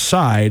games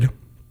aside,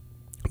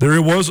 there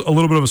was a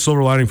little bit of a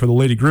silver lining for the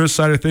Lady Grizz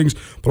side of things,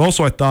 but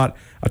also I thought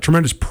a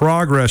tremendous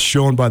progress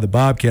shown by the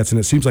Bobcats, and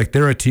it seems like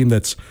they're a team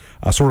that's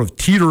sort of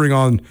teetering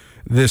on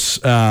this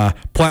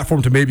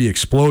platform to maybe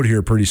explode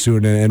here pretty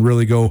soon and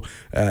really go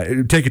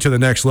take it to the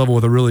next level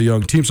with a really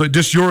young team. So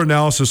just your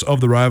analysis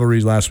of the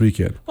rivalries last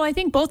weekend. Well, I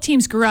think both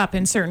teams grew up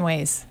in certain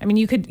ways. I mean,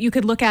 you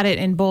could look at it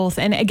in both.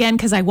 And again,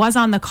 because I was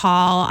on the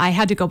call, I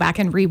had to go back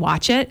and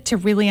rewatch it to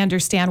really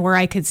understand where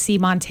I could see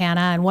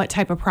Montana and what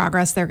type of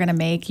progress they're going to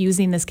make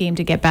using this game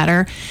to get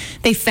better.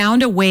 They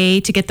found a way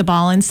to get the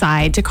ball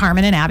inside to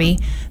Carmen and Abby.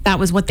 That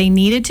was what they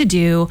needed to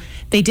do.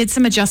 They did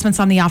some adjustments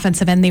on the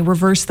offensive end. They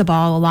reversed the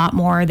ball a lot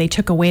more. They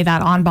took away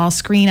that on-ball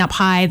screen up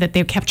high that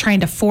they kept trying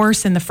to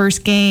force in the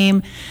first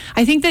game.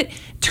 I think that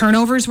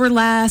turnovers were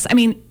less. I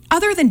mean,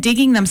 other than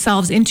digging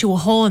themselves into a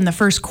hole in the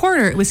first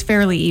quarter, it was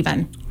fairly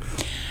even.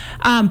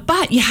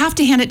 But you have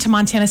to hand it to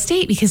Montana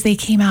State because they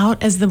came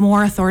out as the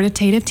more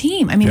authoritative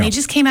team. I mean, They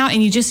just came out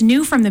and you just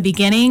knew from the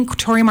beginning,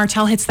 Tori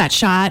Martell hits that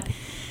shot,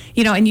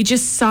 and you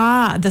just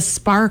saw the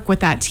spark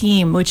with that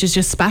team, which is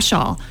just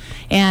special.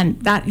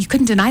 And that you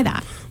couldn't deny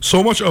that.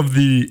 So much of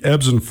the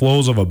ebbs and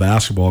flows of a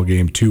basketball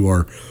game, too,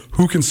 are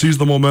who can seize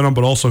the momentum,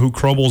 but also who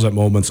crumbles at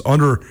moments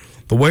under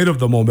the weight of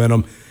the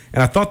momentum.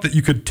 And I thought that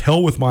you could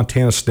tell with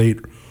Montana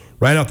State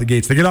right out the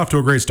gates. They get off to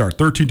a great start,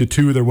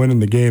 13-2, they're winning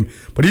the game.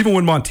 But even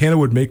when Montana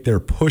would make their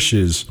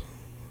pushes,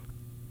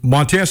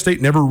 Montana State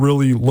never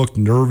really looked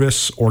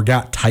nervous or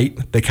got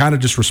tight. They kind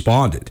of just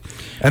responded.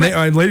 And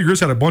Lady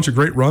Grizz had a bunch of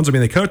great runs. I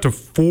mean, they cut it to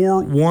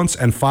 4 once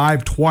and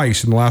 5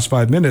 twice in the last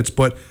 5 minutes,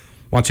 but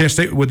Montana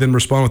State would then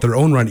respond with their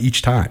own run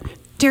each time.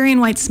 Darian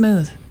White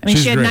smooth. I mean,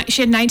 she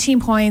had 19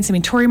 points. I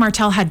mean, Tori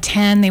Martell had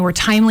 10. They were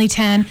timely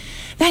 10.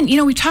 Then,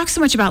 we talk so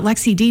much about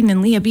Lexi Deaton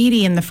and Leah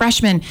Beatty and the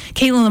freshman,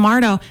 Caitlin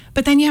Lamardo,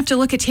 but then you have to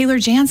look at Taylor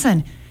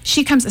Jansen.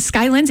 She comes,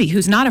 Sky Lindsay,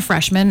 who's not a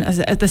freshman,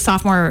 the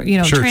sophomore,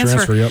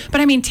 transfer. Yep. But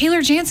I mean,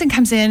 Taylor Jansen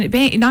comes in,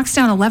 knocks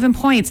down 11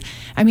 points.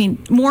 I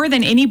mean, more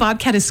than any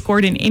Bobcat has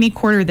scored in any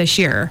quarter this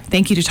year.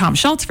 Thank you to Tom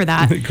Schultz for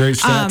that. Great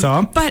stat,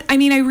 Tom. But I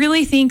mean, I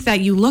really think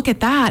that you look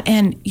at that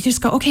and you just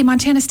go, okay,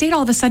 Montana State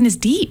all of a sudden is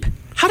deep.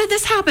 How did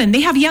this happen?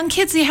 They have young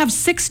kids. They have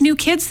 6 new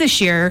kids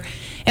this year.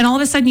 And all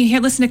of a sudden you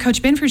listen to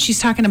Coach Binford. She's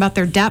talking about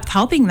their depth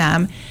helping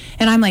them.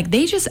 And I'm like,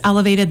 they just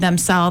elevated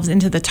themselves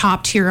into the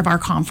top tier of our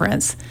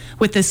conference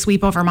with this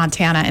sweep over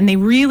Montana. And they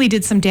really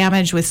did some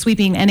damage with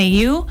sweeping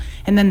NAU.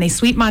 And then they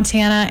sweep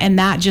Montana. And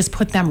that just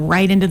put them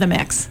right into the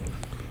mix.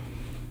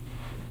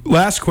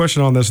 Last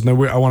question on this, and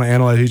then I want to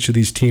analyze each of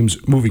these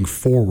teams moving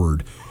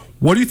forward.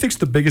 What do you think is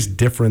the biggest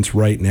difference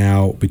right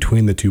now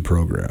between the two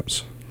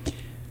programs?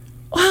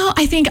 Well,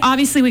 I think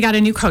obviously we got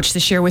a new coach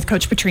this year with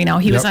Coach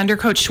Petrino. He was under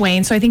Coach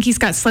Schwain, so I think he's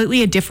got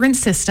slightly a different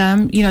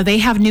system. They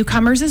have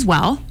newcomers as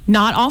well,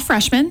 not all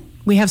freshmen.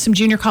 We have some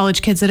junior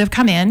college kids that have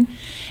come in.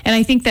 And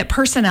I think that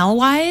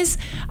personnel-wise,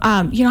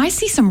 I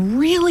see some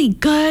really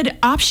good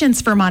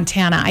options for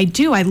Montana. I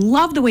do. I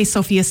love the way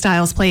Sophia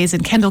Stiles plays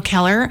and Kendall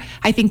Keller.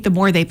 I think the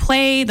more they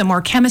play, the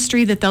more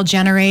chemistry that they'll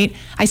generate.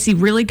 I see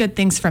really good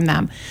things from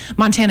them.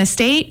 Montana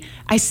State,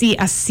 I see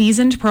a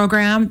seasoned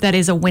program that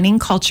is a winning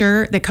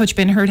culture that Coach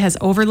Binford has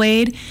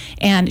overlaid.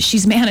 And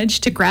she's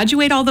managed to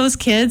graduate all those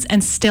kids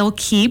and still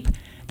keep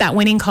that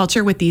winning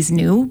culture with these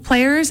new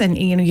players. And,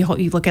 you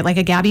look at like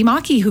a Gabby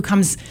Maki who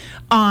comes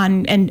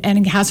on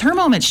and has her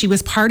moments. She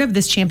was part of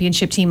this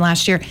championship team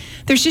last year.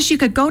 There's just, you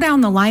could go down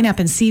the lineup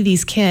and see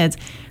these kids.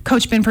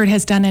 Coach Binford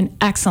has done an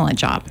excellent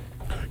job.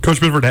 Coach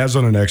Binford has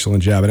done an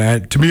excellent job.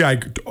 And to me, I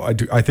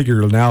think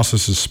your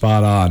analysis is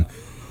spot on.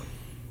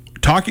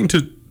 Talking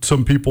to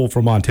some people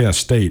from Montana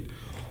State,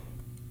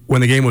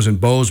 when the game was in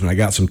Bozeman, I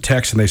got some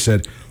texts and they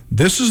said,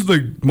 this is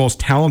the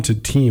most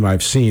talented team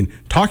I've seen,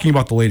 talking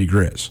about the Lady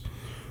Grizz.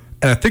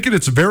 And I think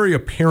it's very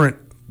apparent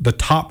the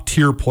top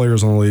tier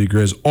players on the Lady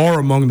Grizz are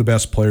among the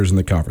best players in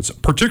the conference,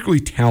 particularly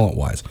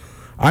talent-wise.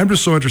 I'm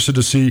just so interested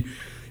to see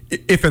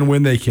if and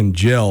when they can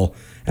gel.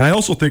 And I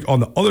also think on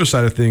the other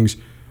side of things,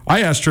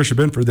 I asked Tricia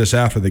Binford this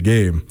after the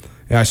game,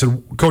 and I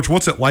said, Coach,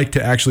 what's it like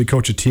to actually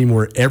coach a team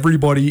where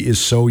everybody is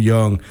so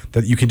young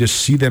that you can just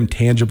see them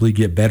tangibly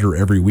get better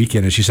every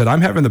weekend? And she said,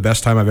 I'm having the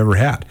best time I've ever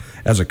had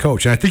as a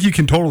coach. And I think you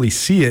can totally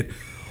see it,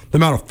 the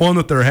amount of fun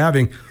that they're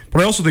having.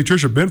 But I also think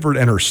Tricia Binford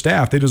and her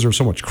staff, they deserve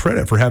so much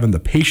credit for having the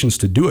patience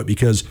to do it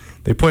because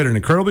they played an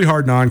incredibly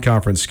hard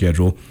non-conference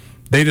schedule.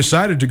 They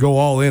decided to go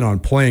all in on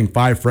playing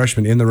 5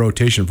 freshmen in the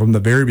rotation from the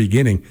very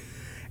beginning.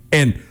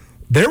 And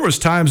there was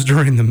times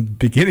during the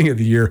beginning of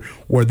the year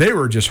where they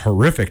were just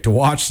horrific to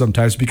watch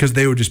sometimes because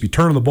they would just be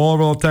turning the ball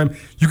over all the time.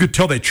 You could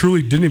tell they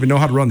truly didn't even know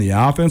how to run the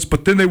offense,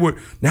 but then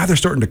now they're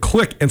starting to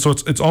click. And so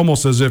it's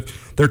almost as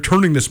if they're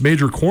turning this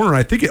major corner. And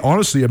I think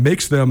it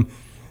makes them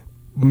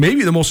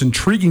maybe the most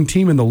intriguing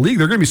team in the league.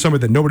 They're going to be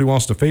somebody that nobody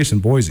wants to face in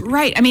Boise.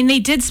 Right. I mean, they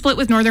did split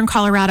with Northern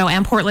Colorado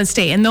and Portland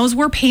State, and those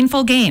were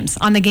painful games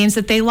on the games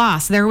that they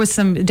lost. There was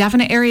some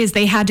definite areas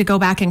they had to go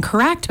back and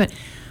correct, but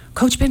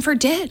Coach Binford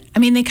did. I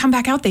mean, they come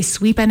back out, they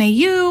sweep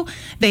NAU,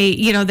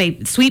 they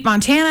sweep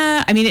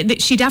Montana. I mean,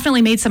 she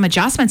definitely made some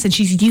adjustments, and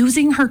she's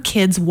using her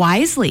kids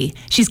wisely.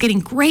 She's getting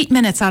great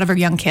minutes out of her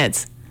young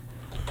kids.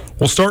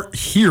 We'll start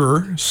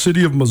here,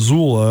 City of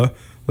Missoula.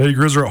 Lady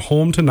Grizz are at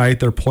home tonight.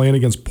 They're playing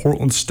against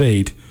Portland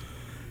State.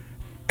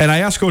 And I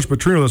asked Coach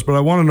Petrino this, but I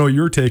want to know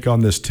your take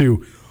on this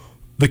too.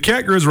 The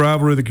Cat-Grizz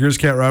rivalry, the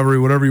Grizz-Cat rivalry,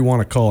 whatever you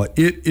want to call it,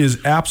 it is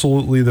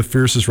absolutely the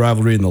fiercest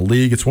rivalry in the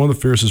league. It's one of the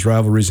fiercest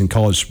rivalries in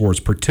college sports,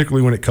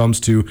 particularly when it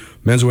comes to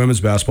men's and women's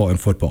basketball and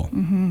football.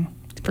 Mm-hmm.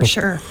 For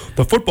sure.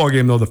 The football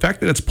game, though, the fact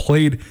that it's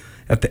played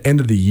at the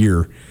end of the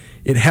year,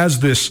 it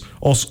has this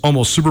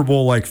almost Super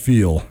Bowl-like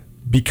feel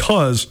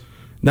because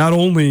not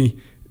only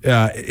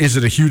is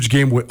it a huge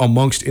game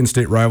amongst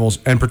in-state rivals,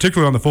 and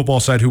particularly on the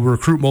football side, who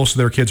recruit most of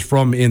their kids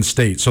from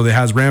in-state. So it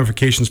has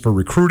ramifications for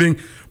recruiting,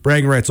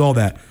 bragging rights, all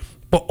that.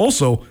 But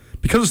also,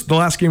 because it's the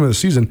last game of the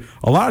season,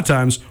 a lot of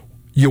times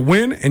you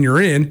win and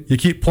you're in, you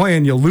keep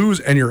playing, you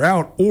lose and you're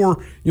out,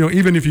 or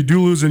even if you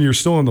do lose and you're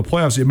still in the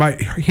playoffs, it might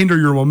hinder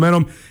your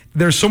momentum.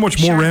 There's so much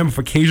more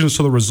ramifications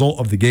to the result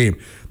of the game.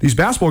 These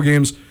basketball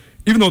games,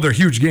 even though they're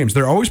huge games,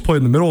 they're always played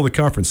in the middle of the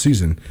conference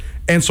season.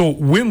 And so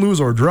win, lose,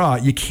 or draw,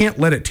 you can't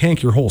let it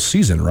tank your whole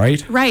season,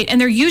 right? Right,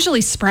 and they're usually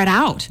spread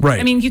out. Right.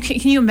 I mean,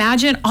 can you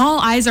imagine? All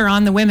eyes are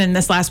on the women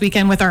this last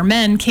weekend with our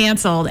men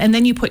canceled, and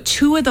then you put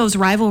 2 of those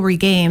rivalry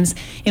games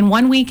in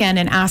one weekend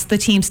and ask the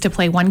teams to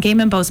play one game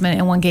in Bozeman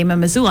and one game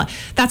in Missoula.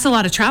 That's a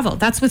lot of travel.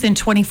 That's within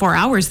 24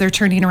 hours they're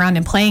turning around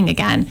and playing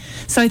again.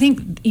 So I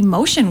think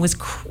emotion was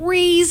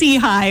crazy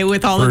high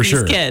with all of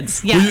these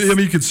kids. Yes. Well,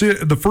 you could see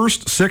it. The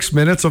first 6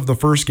 minutes of the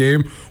first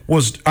game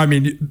was,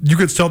 you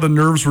could tell the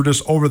nerves were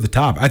just over the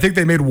top. I think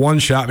they made one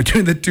shot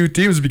between the two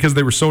teams because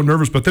they were so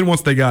nervous. But then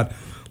once they got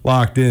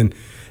locked in,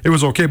 it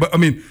was okay. But,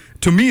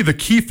 to me, the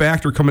key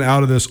factor coming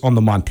out of this on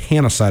the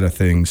Montana side of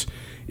things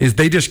is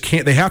they just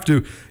can't. They have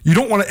to. You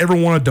don't ever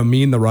want to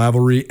demean the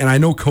rivalry. And I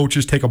know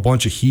coaches take a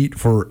bunch of heat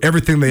for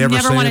everything they ever say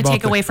about it. You never want to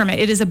take away from it.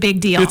 It is a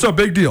big deal. It's a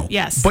big deal.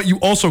 Yes. But you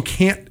also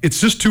can't. It's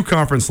just 2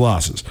 conference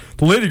losses.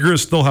 The Lady Grizz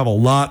still have a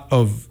lot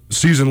of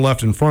season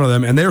left in front of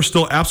them, and they're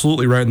still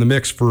absolutely right in the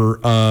mix for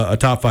a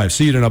top 5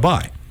 seed and a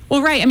bye.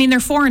 Well, right. They're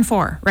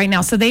 4-4 right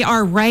now. So they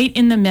are right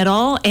in the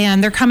middle,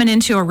 and they're coming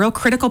into a real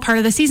critical part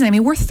of the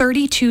season. We're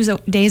 32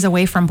 days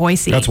away from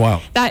Boise. That's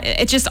wild.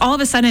 It just, all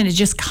of a sudden, it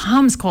just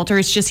comes, Coulter.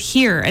 It's just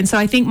here. And so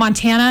I think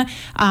Montana,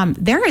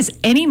 there is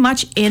any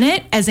much in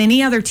it as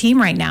any other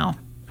team right now.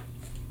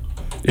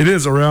 It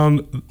is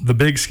around the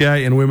Big Sky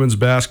and women's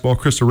basketball.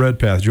 Krista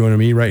Redpath joining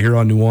me right here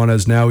on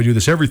Nuanez Now. We do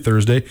this every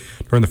Thursday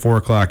during the 4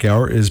 o'clock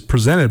hour. Is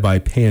presented by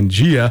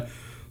Pangea.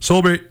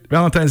 Celebrate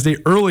Valentine's Day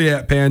early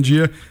at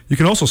Pangea. You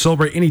can also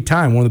celebrate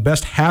anytime. One of the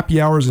best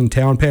happy hours in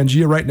town.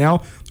 Pangea right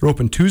now, they're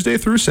open Tuesday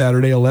through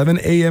Saturday, 11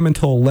 a.m.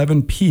 until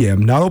 11 p.m.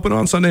 Not open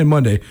on Sunday and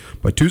Monday,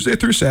 but Tuesday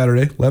through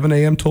Saturday, 11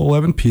 a.m. till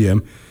 11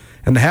 p.m.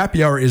 And the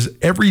happy hour is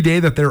every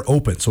day that they're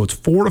open. So it's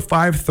 4 to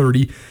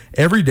 5:30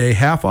 every day,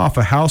 half off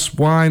a house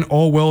wine,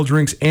 all well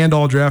drinks, and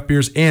all draft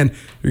beers. And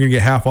you're going to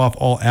get half off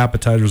all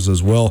appetizers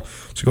as well.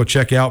 So go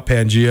check out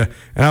Pangea.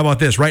 And how about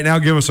this? Right now,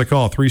 give us a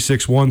call,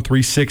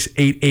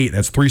 361-3688.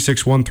 That's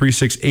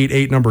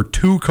 361-3688. Number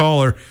 2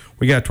 caller.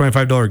 We got a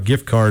 $25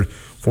 gift card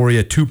for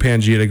you to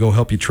Pangea to go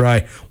help you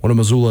try one of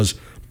Missoula's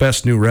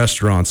best new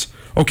restaurants.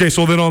 Okay,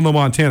 so then on the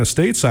Montana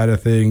State side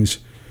of things,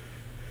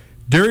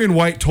 Darian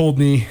White told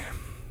me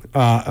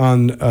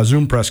on a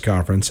Zoom press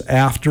conference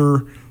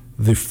after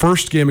the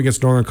first game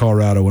against Northern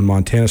Colorado when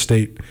Montana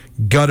State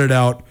gutted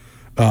out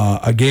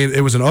a game.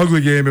 It was an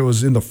ugly game. It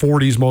was in the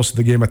 40s most of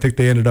the game. I think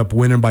they ended up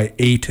winning by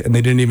 8, and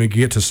they didn't even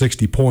get to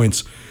 60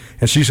 points.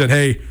 And she said,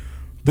 hey,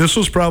 this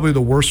was probably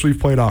the worst we've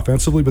played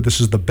offensively, but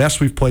this is the best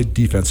we've played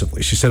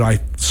defensively. She said, I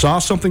saw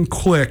something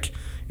click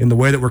in the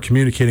way that we're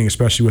communicating,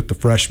 especially with the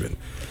freshmen.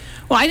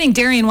 Well, I think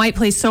Darian White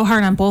plays so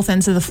hard on both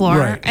ends of the floor,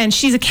 right, and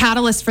she's a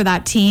catalyst for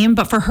that team.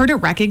 But for her to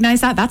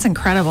recognize that, that's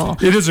incredible.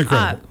 It is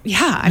incredible.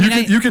 Yeah. I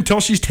mean, you can tell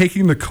she's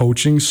taking the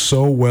coaching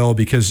so well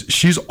because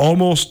she's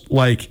almost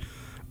like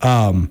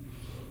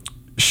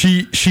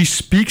she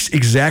speaks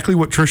exactly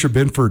what Trisha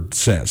Binford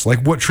says.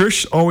 Like what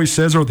Trish always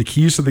says are the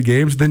keys to the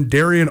games, then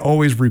Darian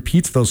always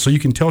repeats those. So you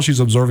can tell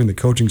she's absorbing the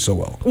coaching so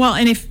well. Well,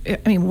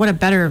 and what a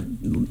better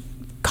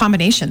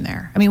combination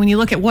there. I mean, when you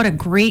look at what a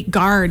great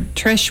guard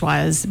Trish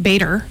was,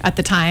 Bader at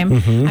the time,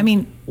 I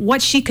mean,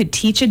 what she could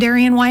teach a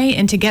Darian White,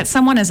 and to get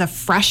someone as a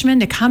freshman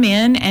to come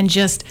in and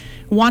just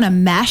want to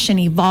mesh and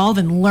evolve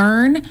and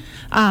learn.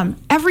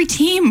 Every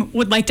team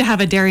would like to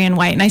have a Darian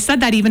White. And I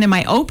said that even in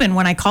my open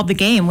when I called the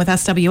game with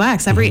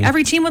SWX.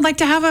 Every team would like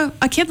to have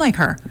a kid like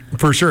her.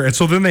 For sure. And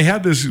so then they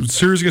had this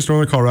series against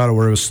Northern Colorado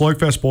where it was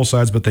slugfest both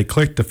sides, but they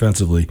clicked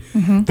defensively.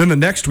 Then the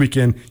next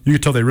weekend, you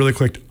could tell they really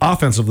clicked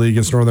offensively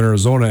against Northern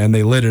Arizona, and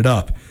they lit it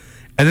up.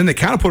 And then they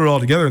kind of put it all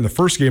together in the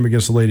first game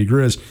against the Lady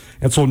Grizz.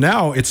 And so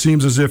now it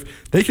seems as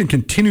if they can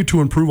continue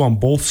to improve on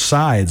both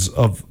sides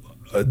of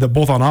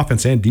both on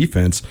offense and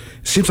defense.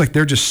 It seems like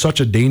they're just such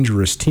a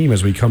dangerous team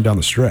as we come down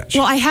the stretch.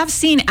 Well, I have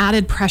seen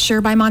added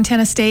pressure by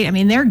Montana State. I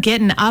mean, they're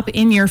getting up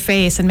in your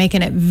face and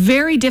making it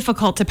very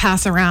difficult to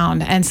pass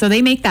around. And so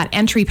they make that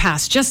entry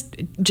pass just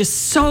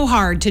so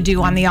hard to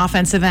do on the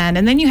offensive end.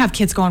 And then you have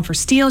kids going for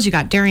steals. You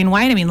got Darian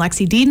White. I mean,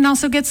 Lexi Deeden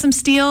also gets some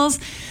steals.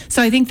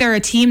 So I think they're a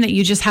team that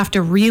you just have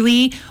to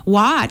really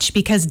watch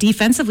because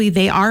defensively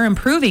they are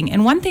improving.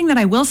 And one thing that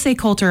I will say,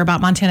 Coulter, about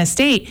Montana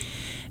State,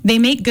 they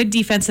make good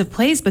defensive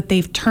plays, but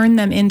they've turned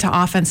them into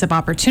offensive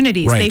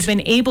opportunities. Right. They've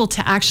been able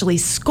to actually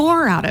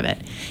score out of it.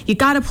 You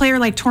got a player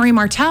like Tori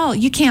Martell,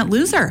 you can't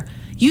lose her.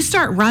 You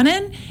start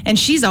running, and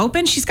she's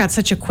open. She's got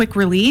such a quick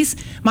release.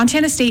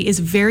 Montana State is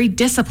very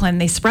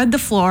disciplined. They spread the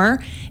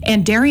floor,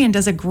 and Darian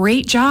does a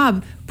great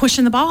job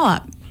pushing the ball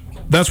up.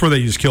 That's where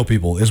they just kill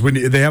people, is when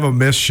they have a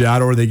missed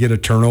shot or they get a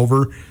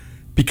turnover,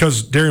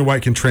 because Darian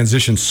White can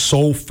transition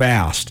so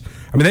fast.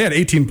 I mean, they had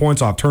 18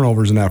 points off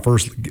turnovers in that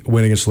first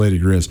win against Lady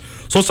Grizz.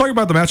 So let's talk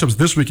about the matchups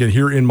this weekend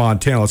here in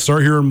Montana. Let's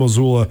start here in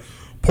Missoula.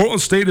 Portland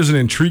State is an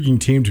intriguing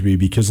team to me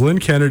because Lynn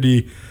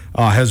Kennedy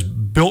has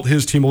built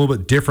his team a little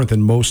bit different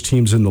than most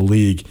teams in the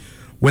league.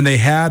 When they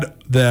had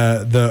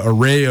the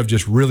array of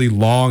just really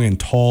long and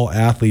tall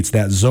athletes,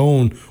 that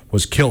zone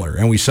was killer.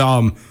 And we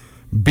saw them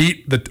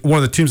beat one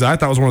of the teams that I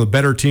thought was one of the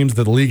better teams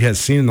that the league has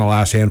seen in the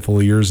last handful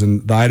of years,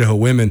 and the Idaho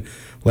women,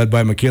 led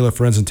by Michaela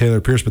Friends and Taylor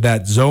Pierce. But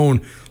that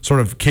zone sort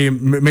of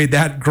made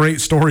that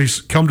great story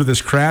come to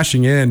this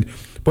crashing end.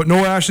 But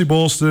no Ashley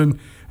Bolston,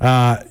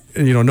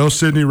 no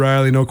Sydney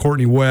Riley, no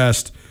Courtney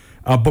West.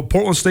 But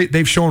Portland State,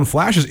 they've shown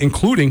flashes,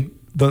 including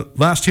the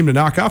last team to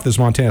knock off this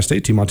Montana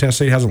State team. Montana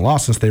State hasn't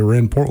lost since they were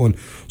in Portland.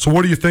 So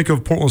what do you think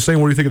of Portland State?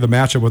 What do you think of the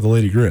matchup with the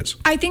Lady Grizz?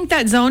 I think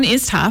that zone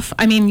is tough.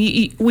 I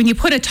mean, when you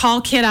put a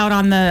tall kid out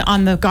on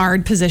the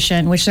guard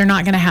position, which they're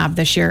not going to have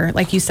this year,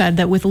 like you said,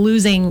 that with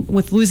losing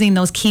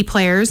those key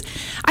players,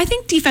 I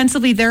think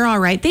defensively they're all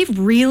right. They've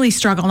really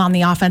struggled on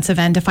the offensive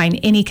end to find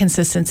any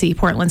consistency,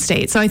 Portland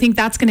State. So I think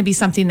that's going to be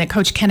something that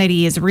Coach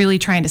Kennedy is really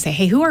trying to say,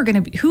 hey,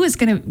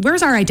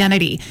 where's our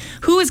identity?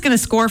 Who is going to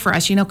score for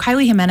us?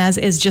 Kylie Jimenez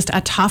is just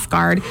a tough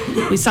guard.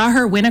 We saw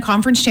her win a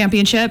conference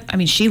championship. I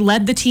mean, she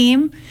led the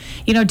team.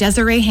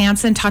 Desiree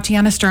Hansen,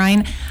 Tatiana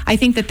Strine. I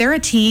think that they're a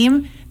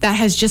team that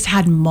has just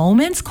had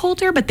moments,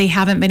 Coulter, but they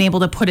haven't been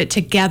able to put it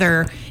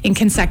together in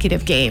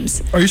consecutive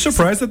games. Are you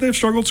surprised that they've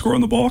struggled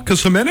scoring the ball?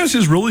 Because Jimenez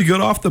is really good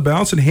off the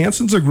bounce, and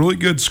Hansen's a really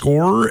good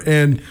scorer,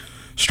 and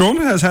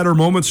Stroman has had her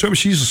moments.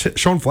 She's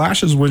shown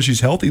flashes when she's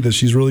healthy that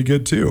she's really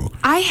good too.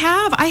 I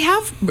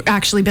have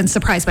actually been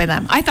surprised by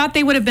them. I thought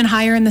they would have been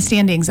higher in the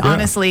standings,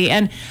 honestly.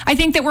 And I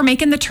think that we're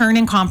making the turn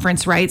in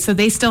conference, right? So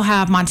they still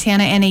have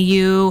Montana,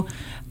 NAU,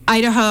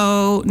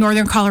 Idaho,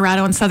 Northern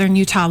Colorado, and Southern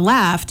Utah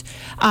left.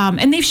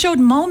 And they've showed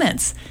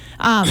moments.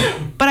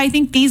 But I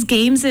think these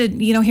games that,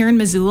 here in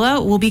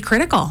Missoula will be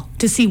critical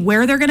to see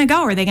where they're going to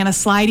go. Are they going to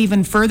slide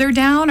even further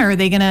down, or are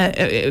they going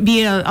to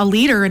be a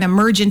leader and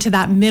emerge into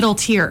that middle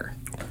tier?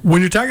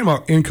 When you're talking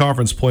about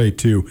in-conference play,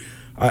 too,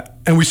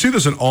 and we see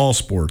this in all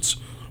sports,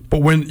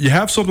 but when you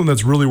have something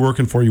that's really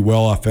working for you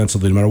well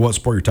offensively, no matter what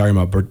sport you're talking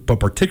about, but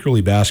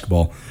particularly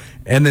basketball,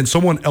 and then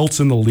someone else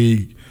in the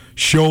league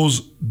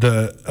shows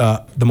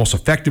the most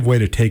effective way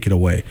to take it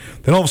away,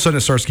 then all of a sudden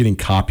it starts getting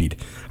copied.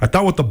 I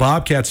thought what the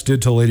Bobcats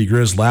did to Lady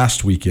Grizz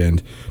last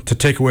weekend to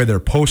take away their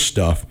post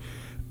stuff,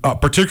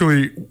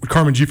 particularly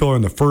Carmen Gfeller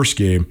in the first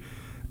game,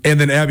 and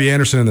then Abby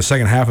Anderson in the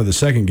second half of the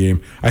second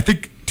game, I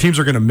think teams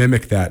are going to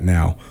mimic that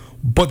now.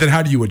 But then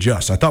how do you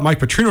adjust? I thought Mike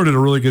Petrino did a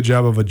really good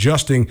job of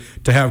adjusting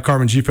to have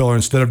Carmen Gfeller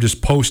instead of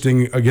just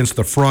posting against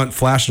the front,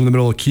 flashing in the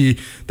middle of the key.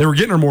 They were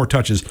getting her more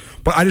touches.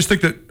 But I just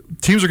think that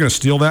teams are going to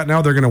steal that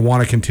now. They're going to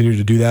want to continue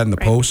to do that in the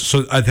post.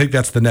 So I think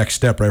that's the next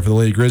step, right, for the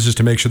Lady Grizzlies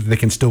to make sure that they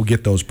can still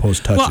get those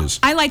post touches.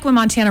 Well, I like when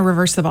Montana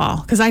reversed the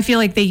ball because I feel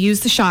like they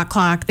used the shot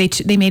clock.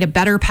 They made a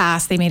better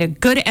pass. They made a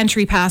good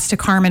entry pass to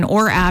Carmen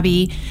or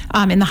Abby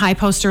in the high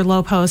post or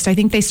low post. I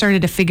think they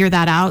started to figure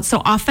that out.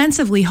 So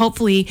offensively,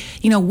 hopefully,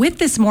 with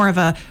this more of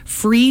a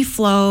free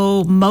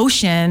flow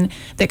motion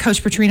that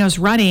Coach Petrino's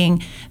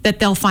running, that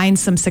they'll find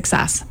some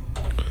success.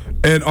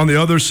 And on the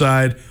other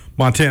side,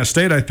 Montana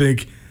State, I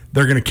think,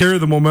 they're going to carry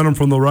the momentum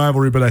from the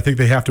rivalry, but I think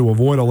they have to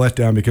avoid a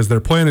letdown because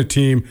they're playing a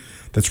team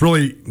that's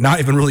really not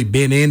even really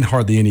been in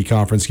hardly any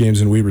conference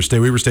games in Weber State.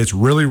 Weber State's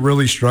really,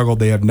 really struggled.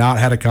 They have not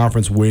had a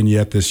conference win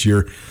yet this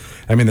year.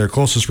 I mean, their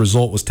closest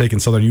result was taking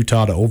Southern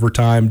Utah to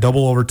overtime,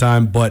 double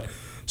overtime, but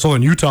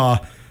Southern Utah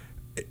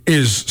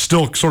is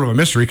still sort of a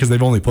mystery because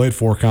they've only played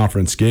 4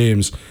 conference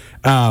games.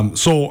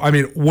 So, I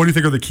mean, what do you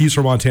think are the keys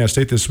for Montana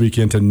State this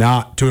weekend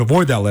to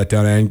avoid that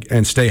letdown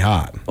and stay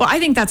hot? Well, I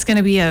think that's going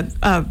to be a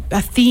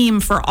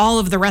theme for all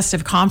of the rest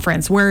of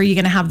conference. Where are you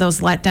going to have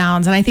those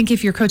letdowns? And I think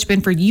if you're Coach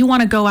Binford, you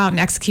want to go out and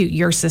execute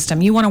your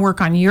system. You want to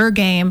work on your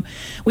game.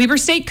 Weber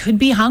State could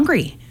be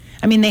hungry.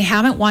 I mean, they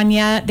haven't won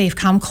yet. They've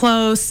come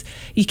close.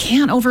 You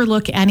can't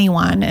overlook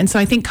anyone. And so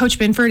I think Coach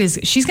Binford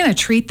she's going to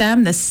treat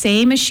them the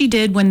same as she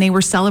did when they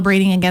were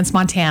celebrating against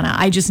Montana.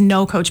 I just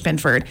know Coach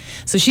Binford.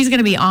 So she's going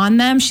to be on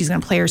them. She's going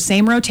to play her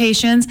same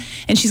rotations,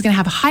 and she's going to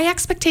have high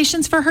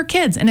expectations for her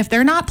kids. And if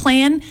they're not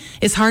playing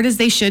as hard as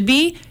they should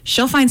be,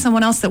 she'll find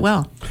someone else that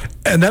will.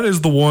 And that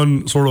is the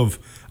one sort of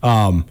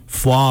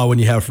flaw when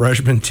you have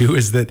freshmen, too,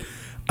 is that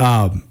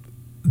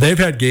they've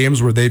had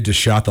games where they've just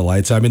shot the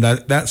lights. I mean,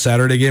 that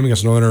Saturday game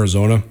against Northern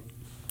Arizona,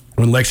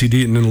 when Lexi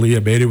Deaton and Leah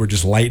Beatty were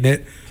just lighting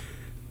it,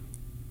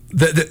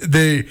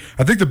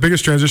 I think the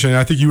biggest transition, and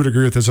I think you would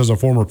agree with this as a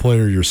former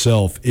player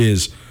yourself,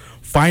 is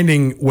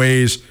finding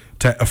ways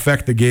to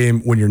affect the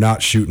game when you're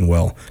not shooting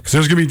well. Because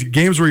there's going to be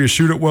games where you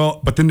shoot it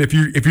well, but then if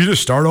you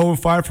just start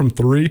 0-5 from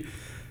 3,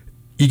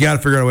 you got to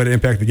figure out a way to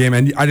impact the game.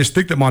 And I just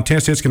think that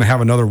Montana State's going to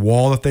have another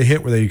wall that they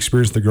hit where they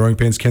experience the growing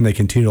pains. Can they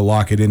continue to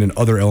lock it in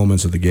other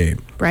elements of the game?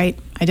 Right.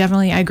 I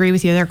agree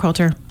with you there,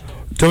 Coulter.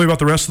 Tell me about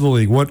the rest of the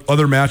league. What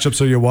other matchups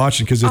are you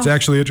watching? Because it's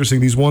actually interesting.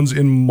 These ones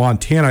in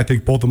Montana, I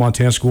think both the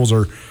Montana schools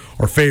are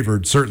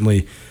favored,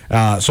 certainly.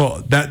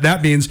 So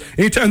that means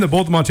anytime that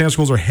both the Montana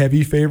schools are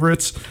heavy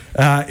favorites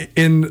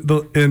in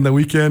the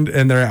weekend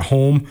and they're at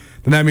home,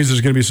 then that means there's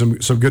going to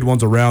be some good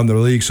ones around the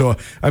league. So,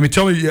 I mean,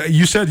 tell me,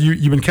 you said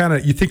you've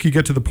been you think you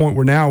get to the point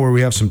where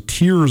we have some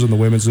tiers in the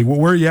women's league.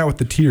 Where are you at with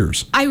the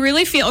tiers? I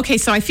really feel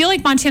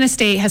like Montana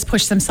State has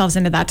pushed themselves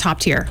into that top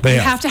tier. We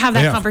have to have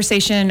that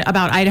conversation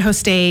about Idaho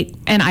State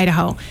and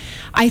Idaho.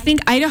 I think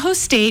Idaho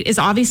State is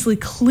obviously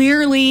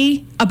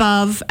clearly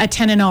above at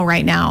 10-0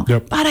 right now.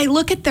 Yep. But I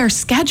look at their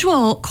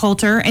schedule,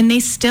 Coulter, and they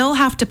still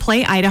have to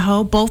play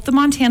Idaho, both the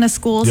Montana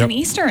schools and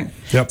Eastern.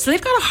 Yep. So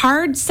they've got a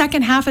hard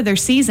second half of their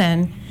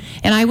season.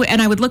 And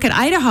I would look at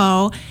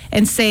Idaho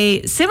and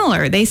say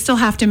similar. They still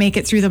have to make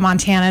it through the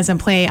Montanas and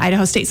play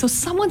Idaho State. So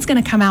someone's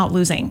going to come out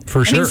losing.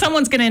 For sure. I mean,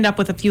 someone's going to end up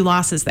with a few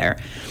losses there.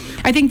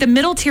 I think the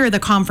middle tier of the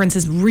conference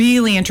is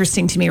really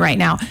interesting to me right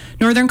now.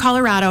 Northern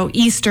Colorado,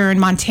 Eastern,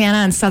 Montana,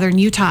 and Southern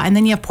Utah. And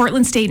then you have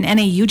Portland State and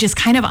NAU just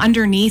kind of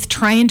underneath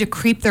trying to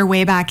creep their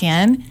way back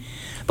in.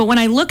 But when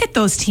I look at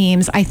those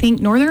teams, I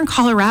think Northern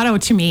Colorado,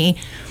 to me,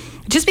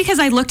 just because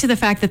I look to the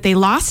fact that they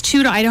lost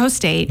 2 to Idaho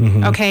State,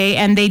 okay,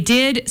 and they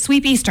did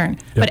sweep Eastern,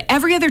 but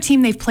every other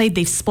team they've played,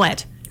 they've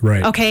split.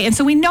 Right. Okay, and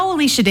so we know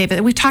Alicia Davis.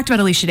 We've talked about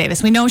Alicia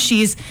Davis. We know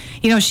she's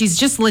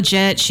just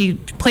legit. She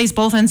plays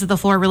both ends of the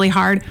floor really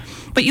hard.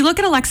 But you look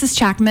at Alexis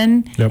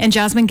Chapman and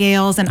Jasmine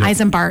Gales and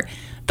Eisen Bart.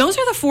 Those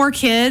are the 4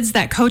 kids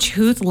that Coach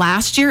Huth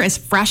last year as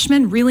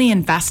freshmen really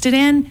invested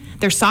in.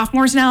 They're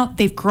sophomores now.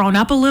 They've grown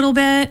up a little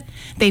bit.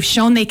 They've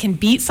shown they can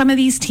beat some of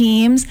these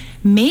teams.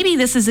 Maybe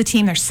this is a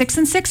team, they're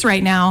 6-6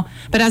 right now,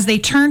 but as they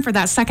turn for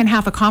that second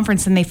half of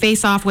conference and they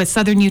face off with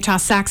Southern Utah,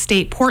 Sac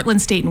State,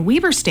 Portland State, and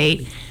Weber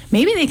State,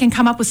 maybe they can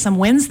come up with some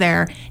wins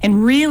there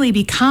and really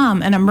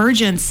become an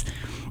emergence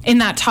in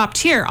that top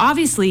tier.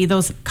 Obviously,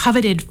 those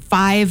coveted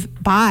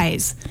 5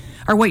 buys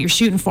are what you're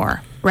shooting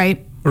for,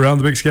 right? Around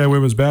the Big Sky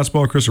Women's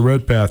Basketball, Krista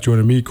Redpath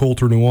joining me,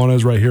 Coulter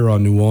Nuanez, right here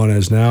on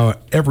Nuanez Now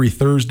every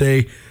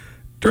Thursday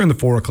during the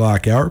 4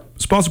 o'clock hour.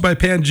 Sponsored by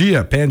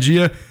Pangea.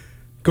 Pangea,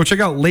 go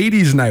check out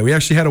Ladies Night. We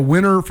actually had a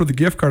winner for the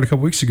gift card a couple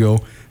weeks ago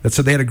that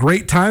said they had a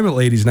great time at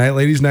Ladies Night.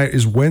 Ladies Night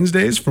is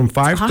Wednesdays from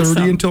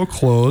 5:30 until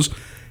close.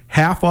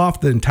 Half off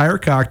the entire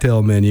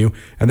cocktail menu.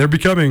 And they're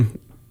becoming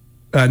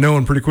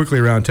known pretty quickly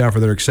around town for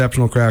their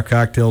exceptional craft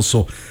cocktails.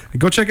 So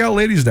go check out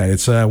Ladies Night.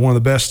 It's one of the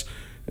best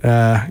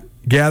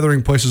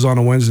gathering places on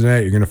a Wednesday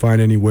night you're going to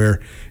find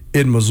anywhere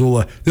in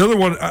Missoula. The other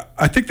one,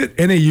 I think that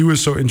NAU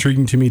is so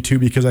intriguing to me too,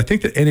 because I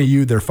think that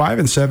NAU, they're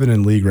 5-7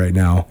 in league right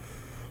now,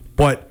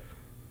 but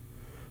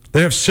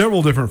They have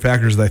several different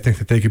factors that I think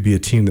that they could be a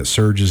team that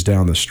surges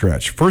down the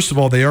stretch. First of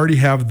all, they already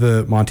have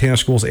the Montana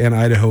schools and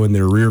Idaho in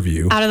their rear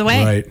view. Out of the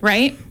way,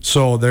 right?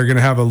 So they're going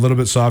to have a little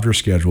bit softer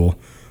schedule.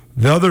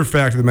 The other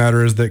fact of the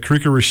matter is that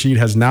Karika Rashid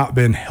has not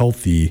been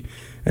healthy,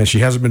 and she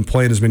hasn't been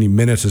playing as many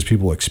minutes as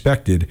people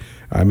expected.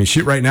 I mean,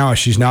 right now,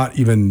 she's not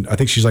even, I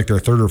think she's like their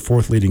third or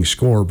fourth leading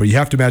scorer, but you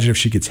have to imagine if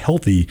she gets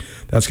healthy,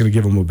 that's going to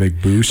give them a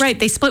big boost. Right.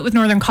 They split with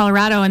Northern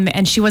Colorado,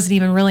 and she wasn't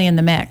even really in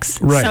the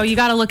mix. Right. So you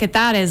got to look at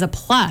that as a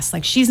plus.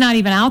 Like, she's not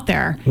even out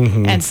there.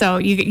 Mm-hmm. And so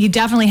you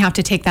definitely have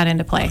to take that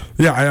into play.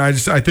 Yeah,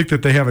 I think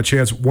that they have a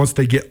chance once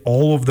they get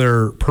all of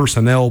their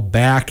personnel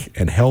back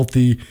and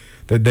healthy,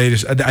 that they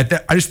just,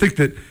 I just think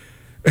that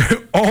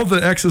all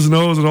the X's and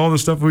O's and all the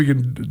stuff we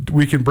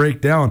can break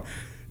down,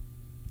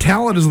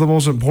 talent is the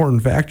most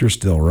important factor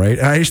still, right?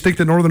 And I just think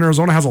that Northern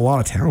Arizona has a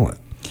lot of talent.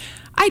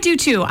 I do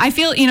too. I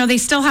feel, they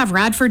still have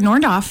Radford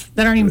Norndorf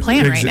that aren't even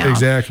playing right now.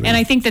 Exactly. And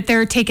I think that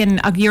they're taking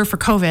a year for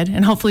COVID,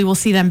 and hopefully we'll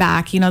see them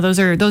back. Those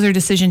are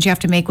decisions you have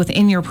to make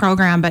within your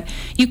program, but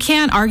you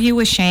can't argue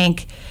with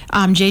Shank,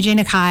 JJ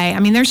Nakai. I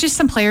mean, there's just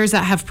some players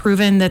that have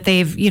proven that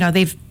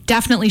they've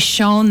definitely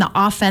shown the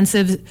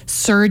offensive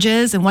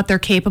surges and what they're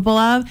capable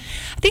of.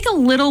 I think a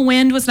little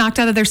wind was knocked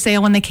out of their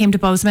sail when they came to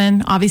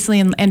Bozeman, obviously,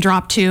 and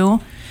dropped 2.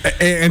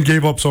 And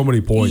gave up so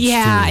many points.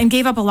 Yeah, too. And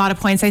gave up a lot of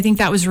points. I think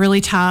that was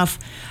really tough.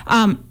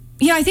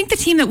 I think the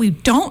team that we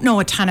don't know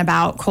a ton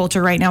about,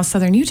 Coulter, right now is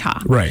Southern Utah.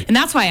 Right. And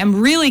that's why I'm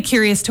really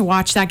curious to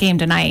watch that game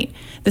tonight,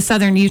 the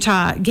Southern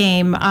Utah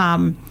game,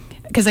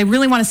 because I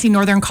really want to see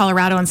Northern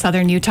Colorado and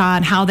Southern Utah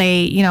and how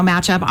they,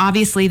 match up.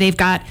 Obviously, they've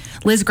got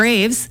Liz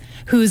Graves,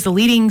 who's the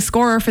leading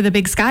scorer for the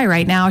Big Sky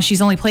right now.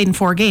 She's only played in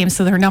 4 games,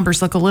 so her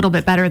numbers look a little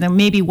bit better than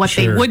maybe what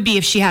they would be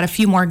if she had a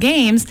few more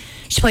games.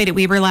 She played at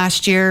Weber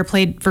last year,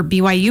 played for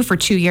BYU for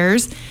 2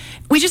 years.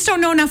 We just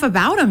don't know enough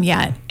about them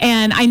yet.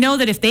 And I know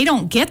that if they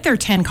don't get their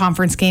 10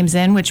 conference games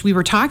in, which we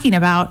were talking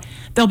about,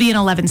 they'll be an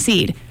 11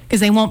 seed because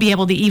they won't be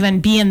able to even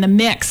be in the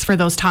mix for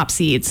those top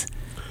seeds.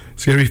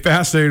 It's going to be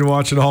fascinating to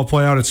watch it all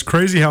play out. It's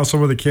crazy how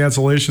some of the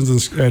cancellations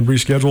and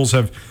reschedules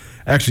have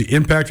actually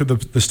impacted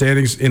the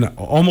standings in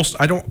almost,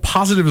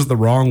 positive is the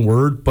wrong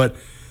word, but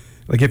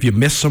like if you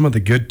miss some of the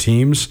good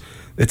teams,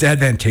 it's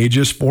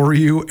advantageous for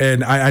you.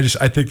 And I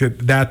think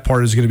that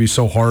part is going to be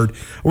so hard.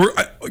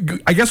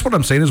 I guess what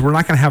I'm saying is we're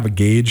not going to have a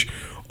gauge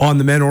on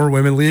the men or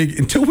women league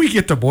until we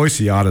get to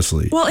Boise,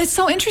 honestly. Well, it's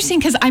so interesting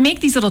because I make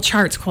these little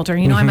charts, Coulter.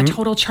 I'm a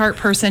total chart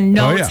person,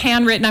 notes,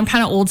 handwritten. I'm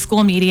kind of old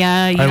school media.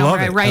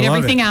 I write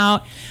everything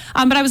out.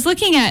 But I was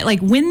looking at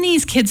when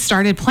these kids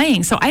started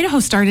playing. So Idaho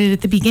started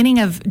at the beginning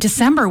of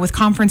December with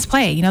conference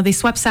play. They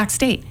swept Sac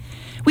State.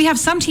 We have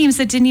some teams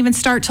that didn't even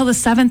start till the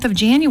 7th of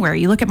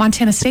January. You look at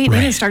Montana State, they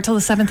didn't start till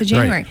the 7th of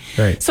January.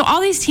 Right. So all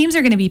these teams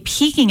are going to be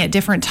peaking at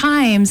different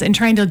times and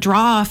trying to draw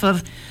off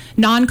of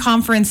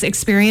non-conference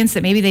experience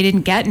that maybe they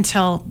didn't get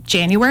until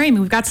January. I mean,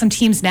 we've got some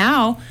teams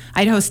now.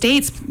 Idaho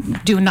State's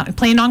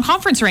playing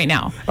non-conference right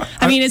now.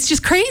 I mean, it's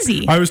just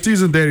crazy. I was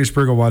teasing Danny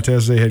Sprinkle,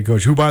 Montana State head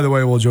coach, who, by the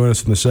way, will join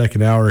us in the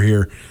second hour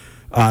here.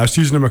 I was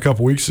teasing him a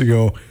couple weeks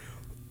ago.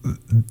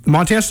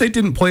 Montana State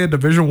didn't play a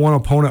Division I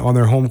opponent on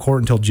their home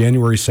court until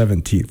January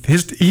 17th.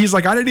 He's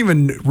like, I didn't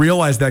even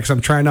realize that because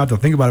I'm trying not to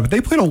think about it, but they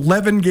played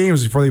 11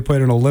 games before they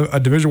played a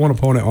Division I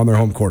opponent on their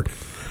home court.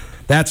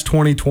 That's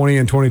 2020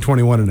 and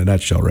 2021 in a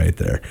nutshell right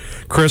there.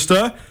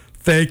 Krista,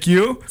 thank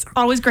you. It's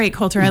always great,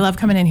 Coulter. I love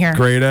coming in here.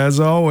 Great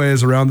as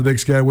always. Around the Big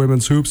Sky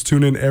Women's Hoops.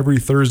 Tune in every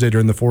Thursday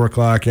during the 4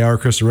 o'clock hour.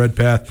 Krista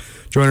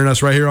Redpath joining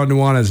us right here on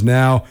Nuanez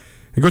Now.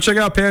 And go check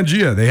out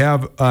Pangea. They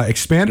have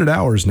expanded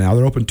hours now.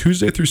 They're open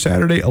Tuesday through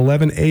Saturday,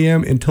 11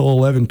 a.m. until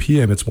 11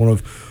 p.m. It's one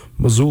of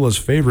Missoula's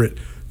favorite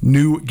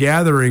new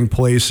gathering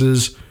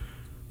places.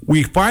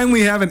 We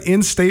finally have an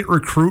in-state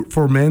recruit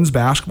for men's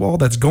basketball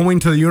that's going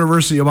to the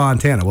University of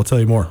Montana. We'll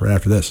tell you more right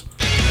after this.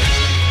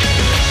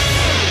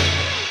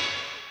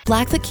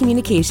 Blackfoot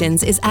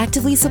Communications is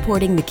actively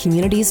supporting the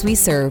communities we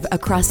serve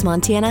across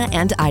Montana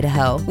and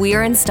Idaho. We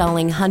are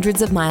installing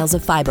hundreds of miles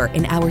of fiber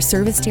in our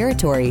service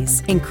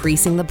territories,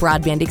 increasing the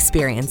broadband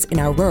experience in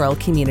our rural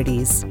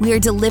communities. We are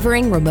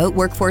delivering remote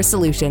workforce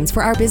solutions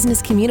for our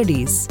business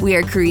communities. We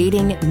are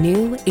creating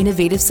new,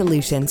 innovative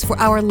solutions for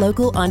our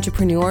local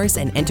entrepreneurs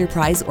and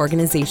enterprise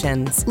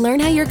organizations. Learn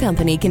how your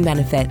company can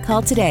benefit.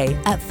 Call today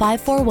at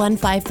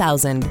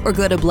 541-5000 or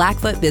go to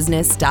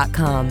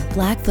blackfootbusiness.com.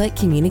 Blackfoot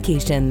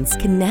Communications.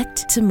 Connect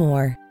to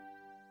more.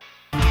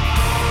 A man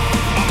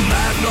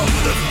of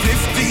the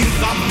 15th,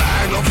 a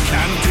man of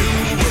can-do.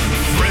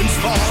 Friends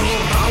fall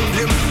around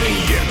him, and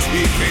yet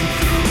he came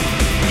through.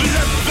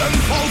 Let them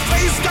fall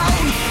face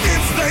down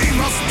if they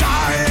must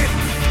die,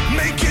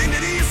 making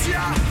it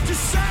easier to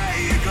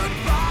say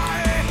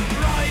goodbye.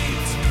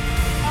 Right.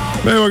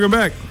 Hey, welcome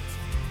back.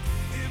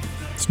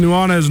 It's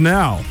Nuanez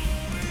Now.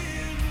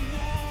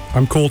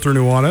 I'm Coulter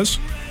Nuanez.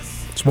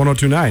 It's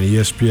 102.9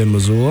 ESPN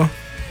Missoula.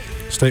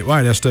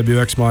 Statewide,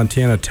 SWX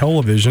Montana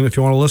Television. If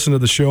you want to listen to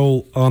the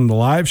show on the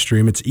live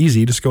stream, it's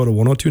easy. Just go to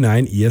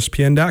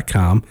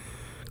 1029ESPN.com.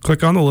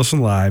 Click on the Listen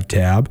Live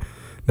tab.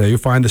 There you'll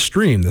find The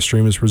Stream. The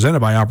Stream is presented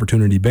by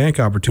Opportunity Bank.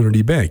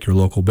 Opportunity Bank, your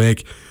local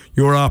bank,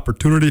 your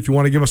opportunity. If you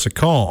want to give us a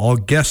call, all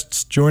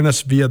guests join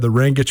us via the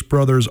Rangich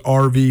Brothers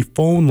RV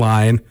phone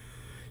line.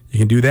 You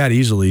can do that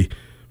easily,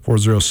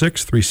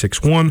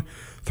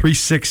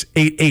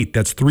 406-361-3688.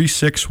 That's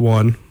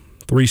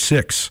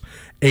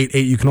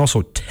 361-3688. You can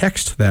also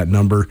text that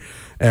number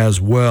as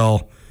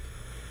well.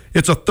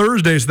 It's a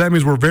Thursday, so that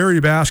means we're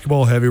very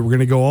basketball heavy. We're going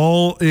to go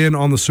all in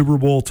on the Super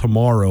Bowl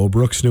tomorrow.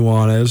 Brooks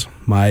Nuanez,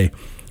 my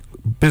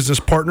business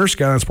partner,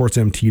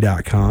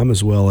 SkylineSportsMT.com,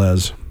 as well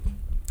as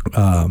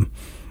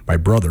my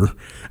brother,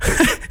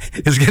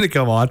 is going to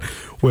come on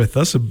with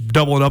us,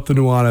 doubling up the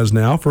Nuanez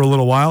now for a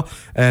little while.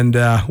 And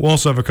we'll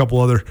also have a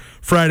couple other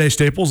Friday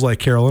staples like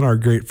Carolyn, our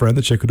great friend,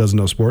 the chick who doesn't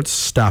know sports,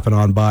 stopping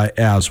on by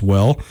as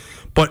well.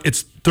 But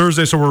it's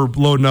Thursday, so we're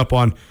loading up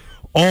on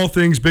all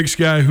things Big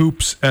Sky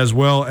hoops, as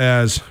well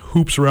as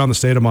hoops around the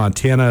state of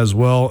Montana as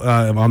well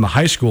on the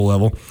high school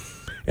level.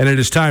 And it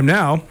is time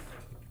now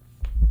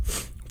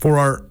for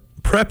our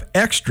Prep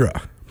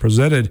Extra,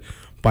 presented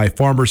by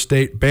Farmers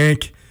State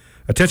Bank.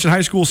 Attention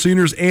high school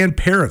seniors and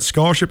parents.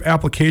 Scholarship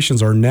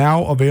applications are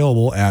now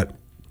available at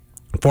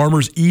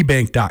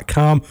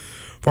farmersebank.com.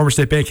 Farmers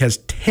State Bank has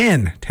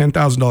 10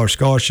 $10,000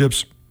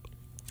 scholarships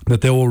that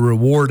they will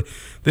reward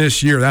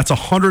this year. That's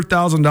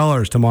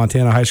 $100,000 to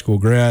Montana high school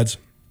grads.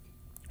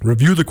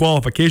 Review the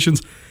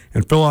qualifications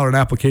and fill out an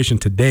application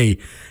today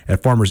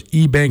at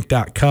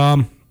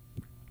farmersebank.com.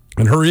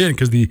 And hurry in,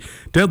 because the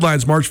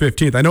deadline's March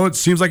 15th. I know it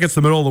seems like it's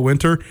the middle of the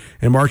winter,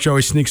 and March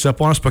always sneaks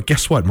up on us, but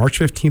guess what? March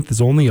 15th is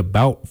only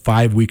about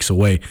 5 weeks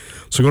away.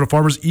 So go to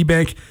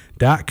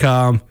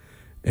farmersebank.com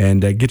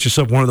and get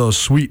yourself one of those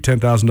sweet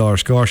 $10,000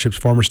 scholarships.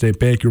 Farmers State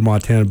Bank, your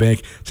Montana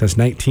bank, since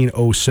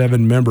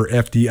 1907, member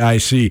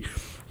FDIC.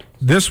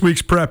 This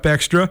week's Prep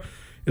Extra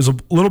is a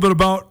little bit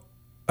about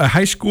a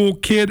high school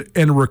kid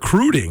and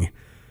recruiting.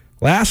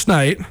 Last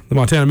night, the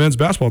Montana men's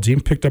basketball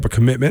team picked up a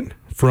commitment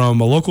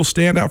from a local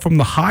standout from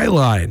the High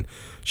Line,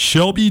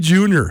 Shelby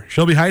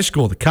High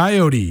School, the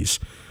Coyotes.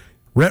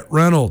 Rhett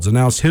Reynolds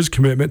announced his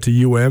commitment to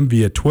UM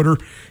via Twitter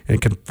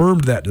and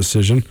confirmed that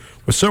decision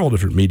with several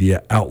different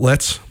media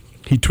outlets.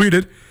 He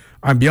tweeted,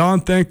 "I'm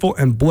beyond thankful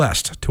and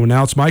blessed to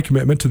announce my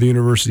commitment to the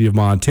University of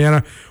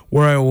Montana,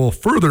 where I will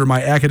further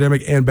my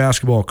academic and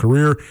basketball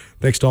career.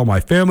 Thanks to all my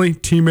family,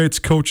 teammates,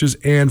 coaches,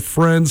 and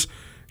friends.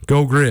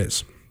 Go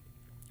Grizz."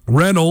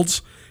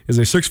 Reynolds is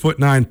a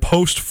 6'9"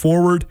 post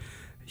forward.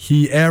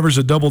 He averaged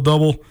a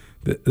double-double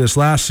this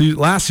last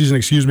season,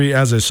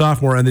 as a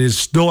sophomore, and is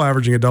still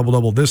averaging a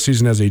double-double this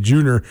season as a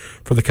junior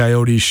for the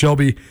Coyotes.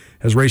 Shelby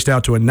has raced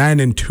out to a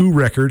 9-2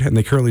 record, and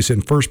they currently sit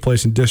in first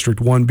place in District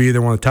 1B.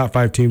 They're one of the top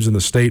 5 teams in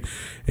the state,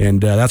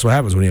 and that's what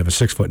happens when you have a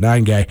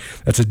 6'9" guy.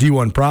 That's a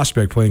D1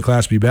 prospect playing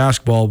Class B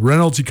basketball.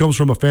 Reynolds, he comes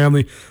from a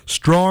family,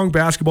 strong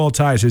basketball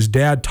ties. His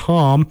dad,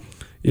 Tom,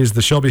 is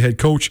the Shelby head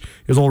coach.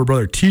 His older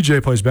brother,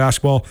 TJ, plays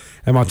basketball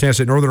at Montana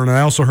State Northern. And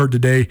I also heard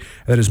today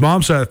that his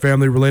mom's side of the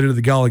family related to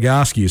the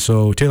Goligoski.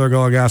 So Taylor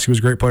Goligoski was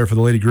a great player for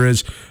the Lady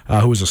Grizz,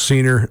 who was a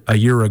senior a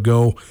year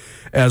ago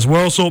as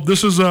well. So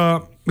this is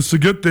a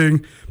good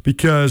thing,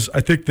 because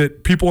I think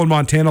that people in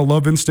Montana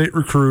love in-state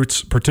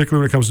recruits,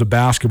 particularly when it comes to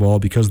basketball,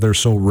 because they're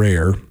so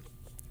rare.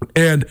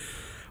 And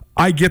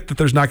I get that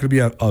there's not going to be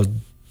a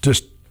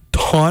just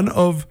ton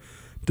of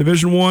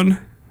Division I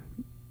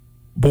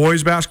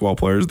boys basketball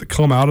players that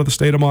come out of the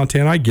state of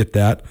Montana. I get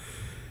that.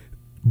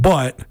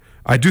 But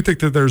I do think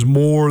that there's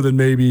more than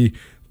maybe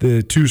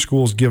the two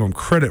schools give them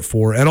credit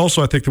for. And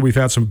also I think that we've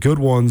had some good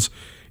ones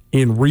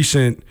in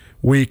recent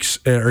weeks,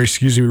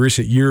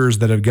 recent years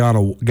that have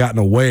gotten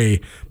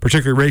away,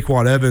 particularly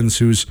Raekwon Evans,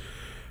 who's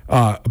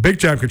a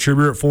big-time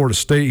contributor at Florida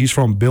State. He's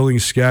from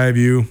Billings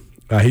Skyview.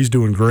 He's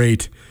doing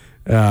great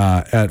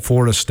at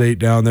Florida State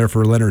down there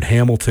for Leonard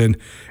Hamilton.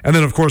 And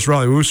then, of course,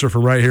 Riley Wooster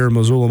from right here in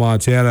Missoula,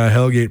 Montana, a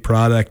Hellgate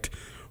product,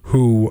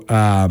 who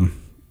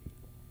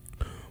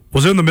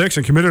was in the mix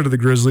and committed to the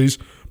Grizzlies,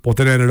 but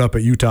then ended up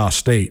at Utah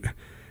State.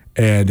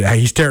 And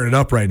he's tearing it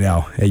up right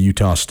now at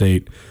Utah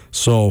State.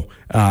 So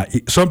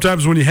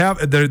sometimes when you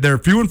have, they're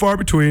few and far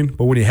between,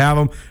 but when you have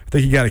them, I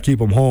think you got to keep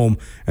them home.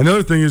 And the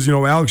other thing is,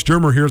 Alex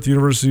Germer here at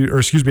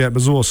the at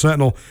Missoula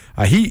Sentinel,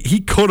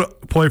 he could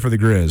play for the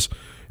Grizz,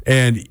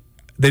 and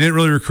they didn't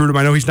really recruit him.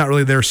 I know he's not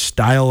really their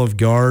style of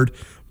guard,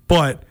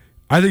 but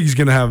I think he's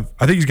got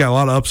a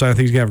lot of upside. I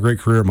think he's gonna have a great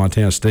career at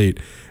Montana State.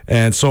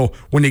 And so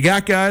when you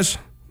got guys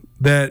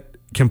that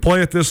can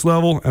play at this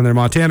level and they're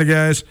Montana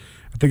guys,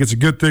 I think it's a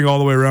good thing all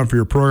the way around for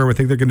your program. I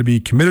think they're going to be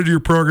committed to your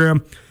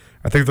program.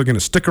 I think they're going to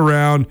stick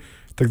around.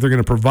 I think they're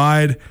going to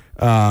provide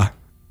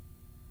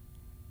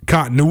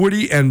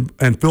continuity and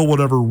fill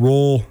whatever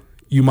role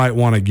you might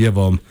want to give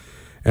them.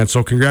 And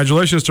so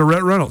congratulations to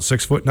Rhett Reynolds,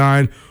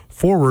 6'9"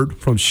 forward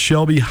from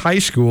Shelby High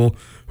School,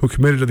 who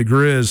committed to the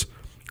Grizz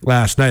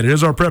last night. It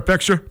is our Prep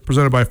Extra,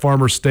 presented by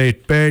Farmers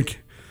State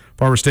Bank.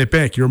 Farmers State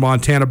Bank, your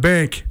Montana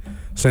bank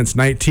since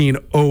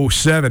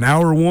 1907.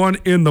 Hour 1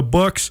 in the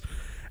books.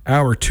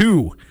 Hour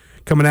 2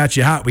 coming at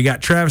you hot. We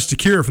got Travis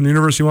DeCure from the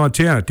University of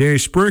Montana, Danny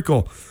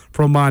Sprinkle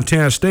from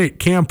Montana State,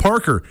 Cam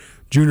Parker,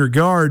 junior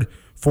guard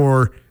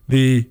for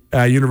the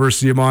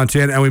University of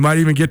Montana. And we might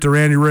even get to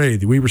Randy Ray,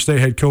 the Weber State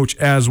head coach,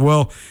 as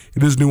well.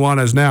 It is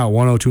Nuanez Now,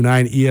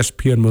 1029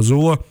 ESPN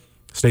Missoula,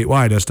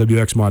 statewide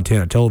SWX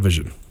Montana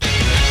Television.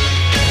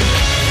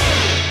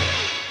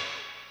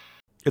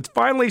 It's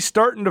finally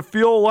starting to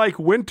feel like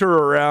winter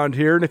around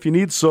here, and if you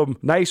need some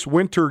nice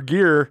winter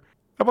gear,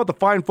 how about the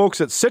fine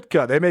folks at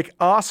Sitka? They make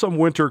awesome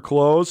winter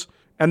clothes,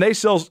 and they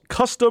sell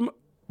custom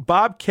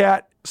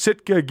Bobcat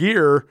Sitka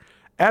gear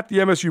at the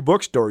MSU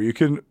Bookstore. You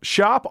can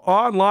shop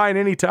online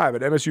anytime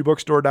at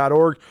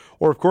msubookstore.org,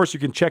 or of course you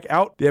can check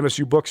out the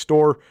MSU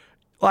Bookstore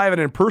live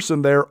and in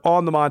person there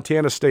on the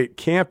Montana State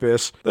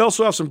campus. They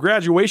also have some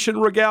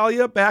graduation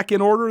regalia back in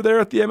order there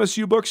at the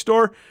MSU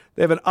Bookstore.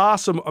 They have an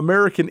awesome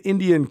American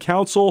Indian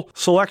Council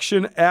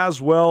selection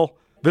as well.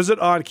 Visit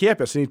on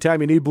campus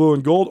anytime you need blue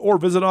and gold, or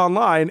visit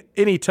online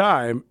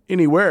anytime,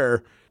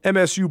 anywhere,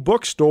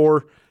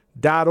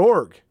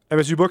 msubookstore.org.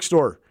 MSU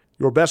Bookstore,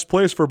 your best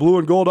place for blue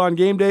and gold on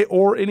game day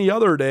or any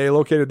other day,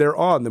 located there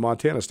on the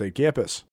Montana State campus.